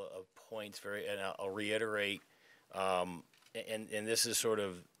couple of points, and I'll reiterate. And this is sort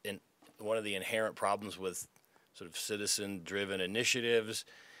of one of the inherent problems with sort of citizen-driven initiatives,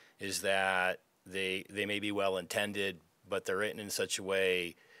 is that they may be well-intended, but they're written in such a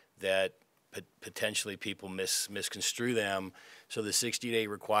way that potentially people misconstrue them. So the 60-day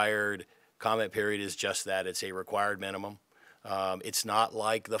required comment period is just that. It's a required minimum. It's not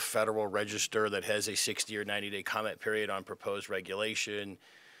like the Federal Register that has a 60 or 90-day comment period on proposed regulation,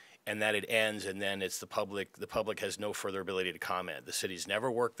 and that it ends, and then it's the public. The public has no further ability to comment. The city's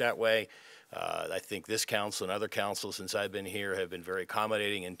never worked that way. I think this council and other councils since I've been here have been very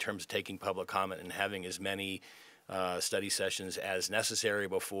accommodating in terms of taking public comment and having as many study sessions as necessary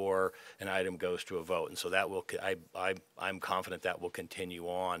before an item goes to a vote. And so that will, I'm confident that will continue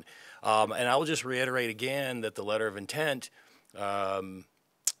on. And I will just reiterate again that the letter of intent, the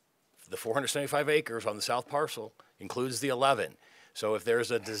 475 acres on the south parcel includes the 11. So if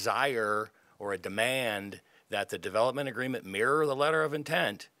there's a desire or a demand that the development agreement mirror the letter of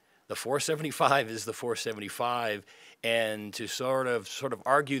intent, the 475 is the 475. And to sort of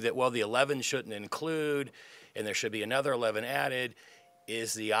argue that, well, the 11 shouldn't include and there should be another 11 added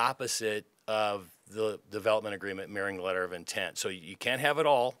is the opposite of the development agreement mirroring the letter of intent. So you can't have it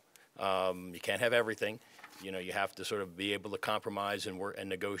all. You can't have everything. You know, you have to sort of be able to compromise and work and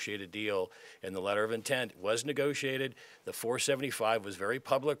negotiate a deal. And the letter of intent was negotiated. The 475 was very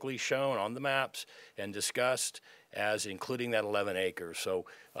publicly shown on the maps and discussed. as including that 11 acres. So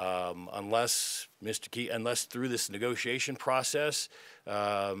unless unless through this negotiation process,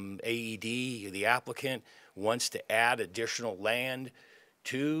 AED, the applicant, wants to add additional land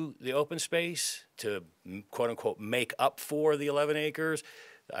to the open space to quote unquote make up for the 11 acres,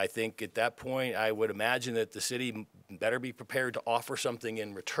 I think at that point I would imagine that the city better be prepared to offer something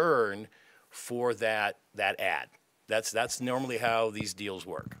in return for that add. That's normally how these deals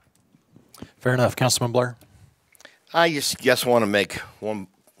work. Fair enough. Councilman Blair? I just want to make one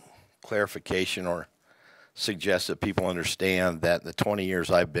clarification or suggest that people understand that in the 20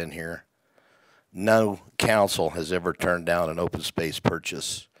 years I've been here, no council has ever turned down an open space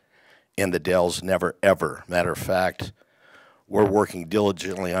purchase in the Dells, never, ever. Matter of fact, we're working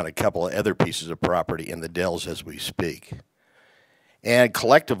diligently on a couple of other pieces of property in the Dells as we speak. And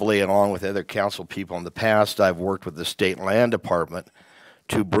collectively, along with other council people in the past, I've worked with the State Land Department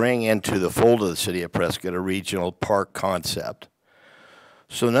to bring into the fold of the city of Prescott a regional park concept.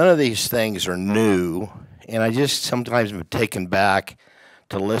 So none of these things are new, and I just sometimes am taken back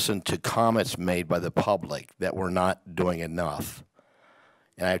to listen to comments made by the public that we're not doing enough.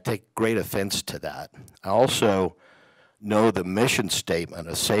 And I take great offense to that. I also know the mission statement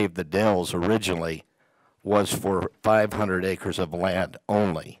of Save the Dells originally was for 500 acres of land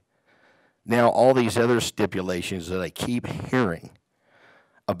only. Now all these other stipulations that I keep hearing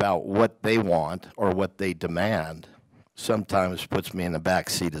about what they want or what they demand sometimes puts me in the back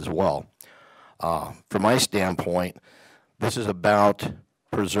seat as well. From my standpoint, this is about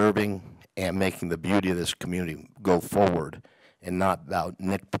preserving and making the beauty of this community go forward and not about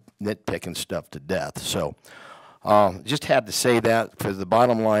nitpicking stuff to death. So just had to say that, because the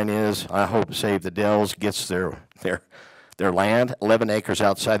bottom line is I hope Save the Dells gets their land, 11 acres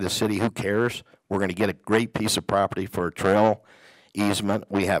outside the city. Who cares? We're going to get a great piece of property for a trail easement.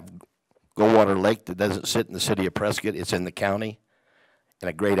 We have Goldwater Lake that doesn't sit in the city of Prescott. It's in the county and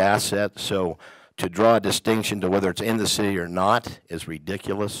a great asset. So to draw a distinction to whether it's in the city or not is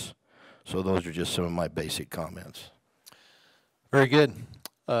ridiculous. So those are just some of my basic comments. Very good.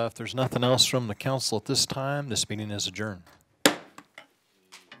 If there's nothing else from the council at this time, this meeting is adjourned. Is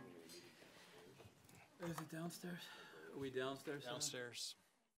it downstairs? Are we downstairs? Downstairs.